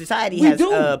 Society has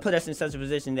put us in such a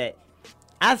position that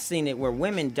I've seen it where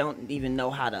women don't even know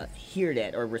how to hear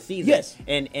that or receive it.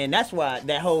 And that's why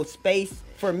that whole space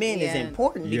for men is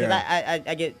important, because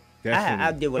I get.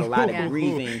 I deal with a lot of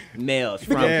grieving males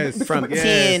from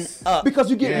 10 up. Because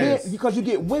you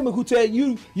get women who tell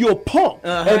you you're a punk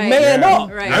and man up.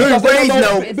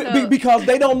 Because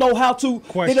they don't know how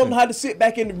to sit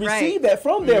back and receive that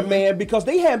from their man, because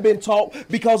they haven't been taught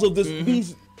because of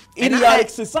these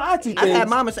idiotic society things. I had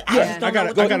mama say, I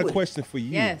got a question for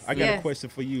you. I got a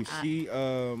question for you. She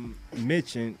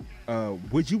mentioned,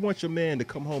 would you want your man to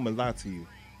come home and lie to you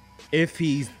if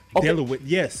he's dealing with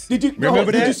Did you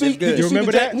remember that? Did you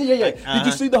remember that? Yeah. Did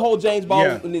you see the whole James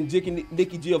Baldwin and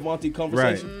Nikki Giovanni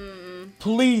conversation? Right.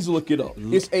 Please look it up.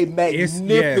 It's a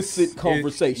magnificent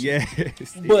conversation.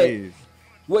 But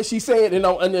what she said, and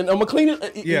I'm gonna clean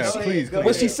it. Please.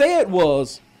 What she said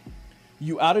was,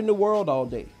 you out in the world all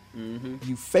day.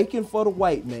 You faking for the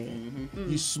white man.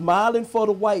 You smiling for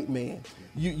the white man.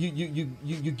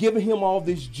 You giving him all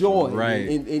this joy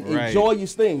and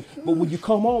joyous things. But when you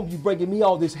come home, you bringing me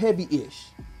all this heavy-ish.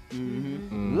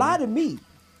 Lie to me.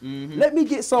 Let me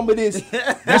get some of this.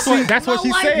 That's what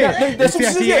she said. That's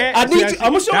what she said. I'm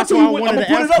gonna show it to you. I'm gonna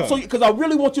put it up because I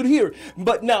really want you to hear it.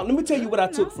 But now, let me tell you what I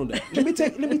took from that. Let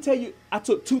me tell you. I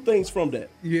took two things from that.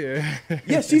 Yeah.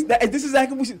 Yes, this is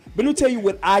exactly what she. But let me tell you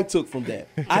what I took from that.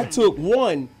 I took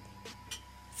one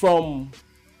from.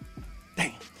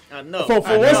 Damn. I know. From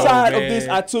one side of this,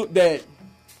 I took that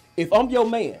if I'm your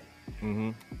man,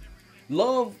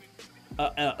 love.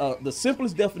 The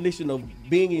simplest definition of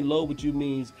being in love with you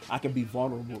means I can be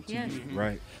vulnerable to you.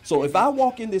 Right. So if I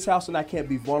walk in this house and I can't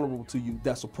be vulnerable to you,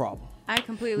 that's a problem. I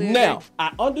completely agree. Now,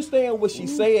 I understand what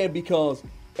she's saying, because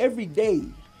every day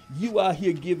you out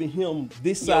here giving him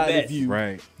this side of you.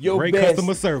 Right. Your great best.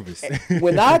 Customer service.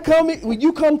 When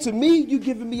you come to me, you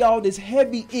giving me all this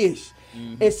heavy-ish.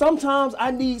 And sometimes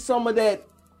I need some of that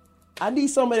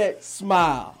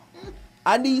smile.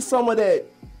 I need some of that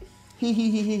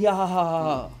he ha ha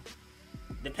ha.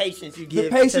 The patience you give. The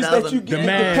patience that you give.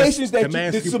 The patience that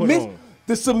you.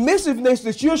 The submissiveness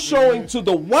that you're showing to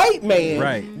the white man.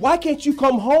 Right. Why can't you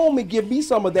come home and give me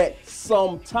some of that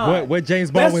sometime? What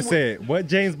James Baldwin said. What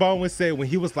James Baldwin said when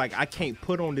he was like, I can't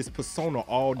put on this persona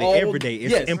all day, every day.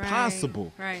 It's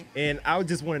impossible. Right. And I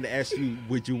just wanted to ask you,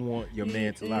 would you want your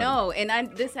man to lie? No,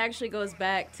 and this actually goes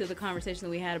back to the conversation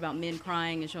that we had about men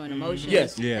crying and showing emotion.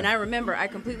 Yes. Yeah. And I remember I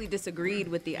completely disagreed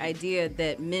with the idea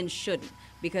that men shouldn't.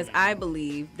 Because I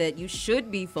believe that you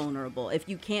should be vulnerable. If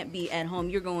you can't be at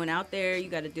home, you're going out there, you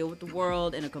got to deal with the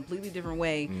world in a completely different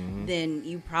way than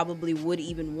you probably would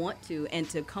even want to. And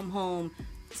to come home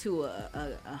to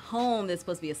a home that's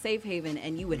supposed to be a safe haven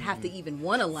and you would have to even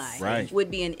want to lie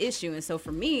would be an issue. And so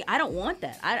for me, I don't want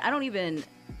that. I don't even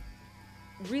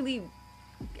really,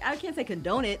 I can't say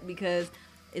condone it, because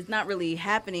it's not really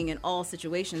happening in all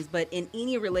situations. But in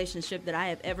any relationship that I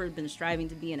have ever been striving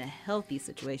to be in a healthy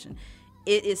situation,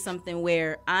 it is something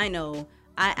where I know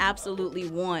I absolutely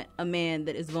want a man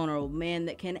that is vulnerable, a man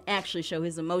that can actually show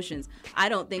his emotions. I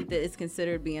don't think that it's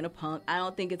considered being a punk. I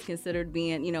don't think it's considered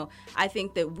being, I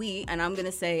think that we, and I'm going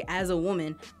to say as a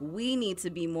woman, we need to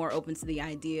be more open to the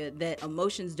idea that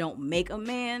emotions don't make a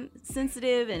man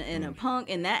sensitive and a punk.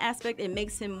 In that aspect, it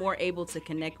makes him more able to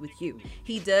connect with you.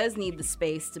 He does need the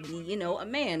space to be, a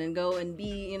man and go and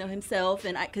be, himself.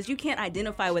 And because you can't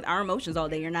identify with our emotions all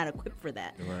day. You're not equipped for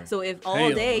that. Right. So if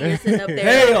all day you're sitting up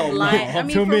there lying,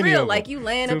 for real, like you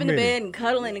laying up in the bed and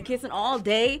cuddling and kissing all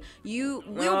day,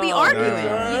 we'll be arguing. You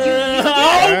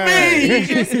need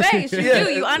your space. You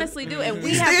do. You honestly do. And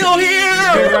we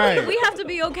have to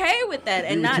be okay with that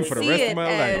and not see it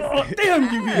as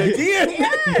damn you again.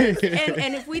 Yes.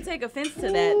 And if we take offense to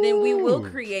that, then we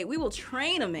will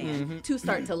train a man to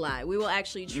start to lie. We will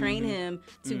actually train him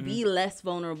to be less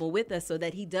vulnerable with us so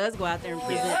that he does go out there and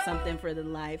present something for the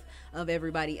life of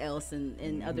everybody else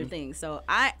and other things. So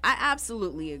I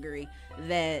absolutely agree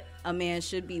that a man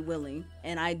should be willing,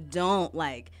 and I don't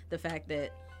like the fact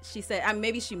that she said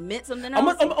maybe she meant something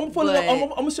else. I'm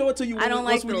gonna show it to you. I don't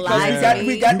like the lies.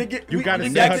 We got to get. You got to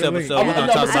next episode. We're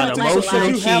gonna talk about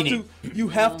emotional cheating. You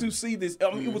have to see this.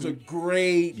 It was a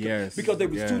great because there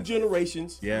was two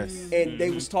generations. And they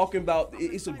was talking about.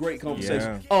 It's a great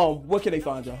conversation. What can they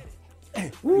find, y'all?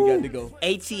 We got to go.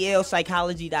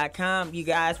 ATLpsychology.com. You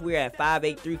guys, we're at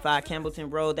 5835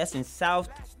 Campbellton Road. That's in South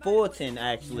Fulton,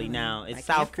 actually, now. It's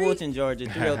South Fulton, Georgia,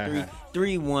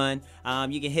 30331.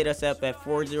 You can hit us up at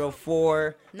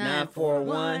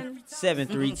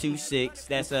 404-941-7326.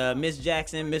 That's Miss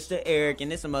Jackson, Mr. Eric,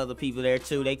 and there's some other people there,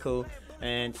 too. They cool.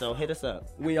 And so hit us up.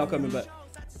 When y'all coming back?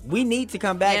 We need to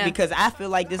come back because I feel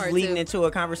like this is leading into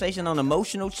a conversation on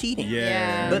emotional cheating.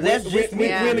 Yeah. But that's just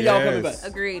when are y'all coming back?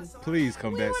 Agreed. Please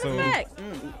come back soon.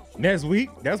 Next week?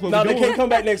 That's what we're doing. No, they can't come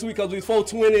back next week because we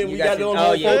 420 and we got it on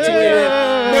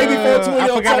 420. Maybe 420. I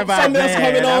forgot about that.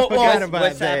 Coming on. I forgot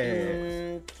about that.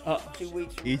 2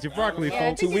 weeks. Eat your broccoli,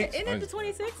 folks. 2 weeks. Isn't it the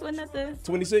 26th? Wasn't that the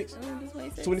 26?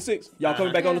 26. Y'all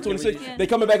coming back on the 26th? Yeah. They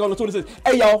coming back on the 26th.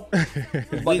 Hey, y'all.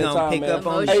 We gonna pick up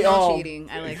on emotional cheating.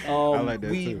 I like that. I like that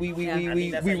too.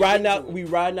 We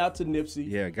riding out to Nipsey.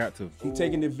 Yeah, got to. He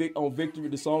taking the on Victory.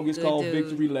 The song is called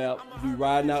Victory Lap. We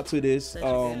riding out to this.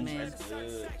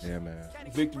 Yeah, man.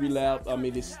 Victory Lap. I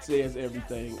mean, it says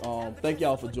everything. Thank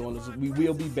y'all for joining us. We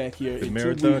will be back here the in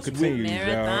marathon 2 weeks. Continues,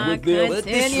 with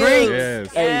the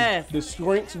Shrinks. Hey, the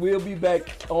Shrinks will be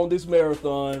back on this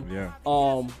marathon. Yeah.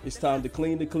 It's time to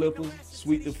clean the clippers,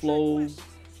 sweep the floors.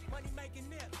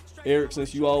 Eric,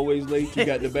 since you always late, you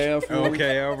got the bathroom.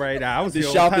 Okay, all right. I was the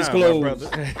shop is closed.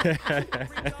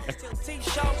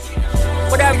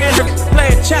 Whatever,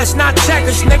 playing chess, not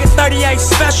checkers. Nigga, 38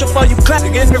 special for you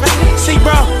classic. See,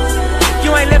 bro,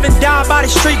 you ain't living down by the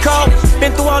street code.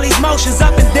 Been through all these motions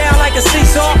up and down like a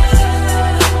seesaw.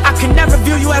 I can never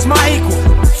view you as my equal.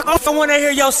 I wanna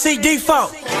hear your CD phone.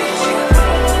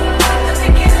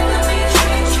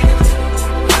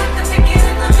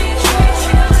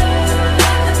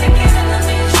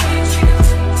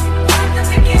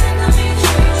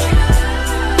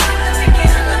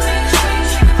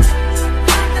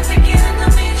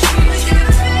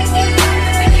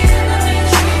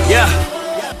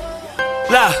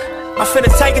 Look, I'm finna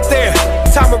take it there.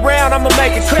 Time around, I'ma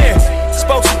make it clear.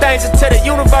 Spoke some things into the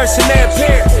universe and they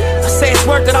appear. I say it's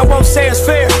worth it, I won't say it's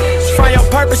fair. Find your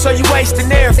purpose or you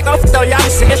wasting air. Think though y'all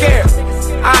see it there.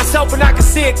 Eyes open, I can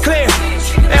see it clear.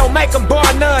 They don't make them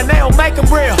bar none, they don't make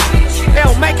them real. They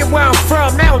don't make it where I'm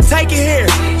from, they don't take it here.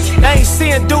 They ain't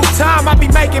seeing due time, I be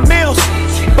making meals.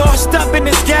 Bossed up in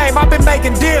this game, I've been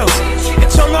making deals.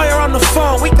 Get your lawyer on the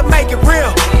phone, we can make it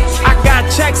real. I got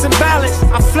checks and balance,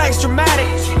 I flex dramatic.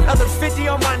 Another 50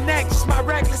 on my neck, just my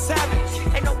reckless habit.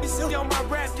 Ain't no busy on my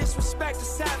rap, disrespect the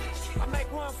savage. I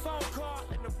make one phone call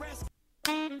and the rest.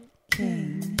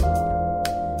 King,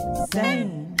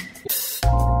 sane,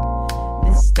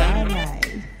 let's start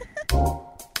right.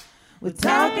 We're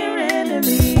talking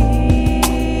enemies,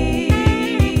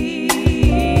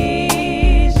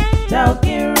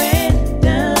 talking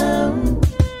random.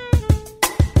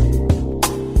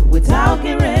 We're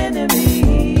talking enemies,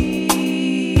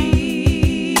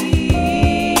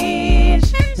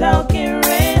 talking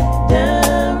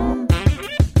random.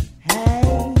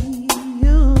 Hey,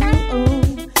 you,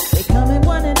 they coming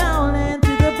one and all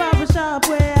into the barbershop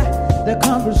where the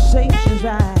conversation's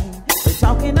right. They're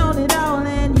talking on it all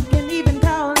and you can even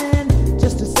call in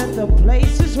just to set the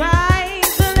places right.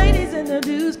 The ladies and the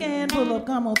dudes can pull up,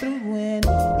 come on through and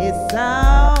it's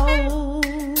all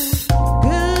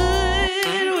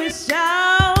good with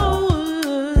y'all.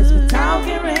 'Cause we're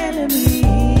talking enemies,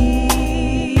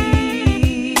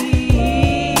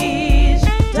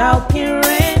 talking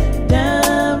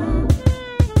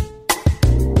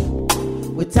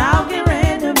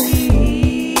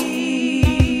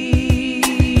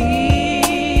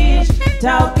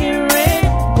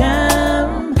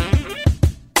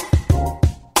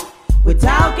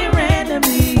talking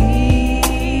randomly.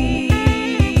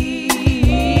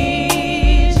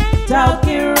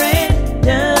 Talking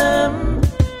random.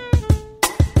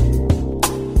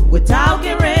 We're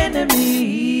talking randomly.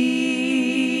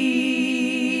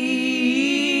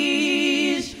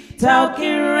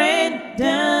 Talking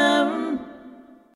random.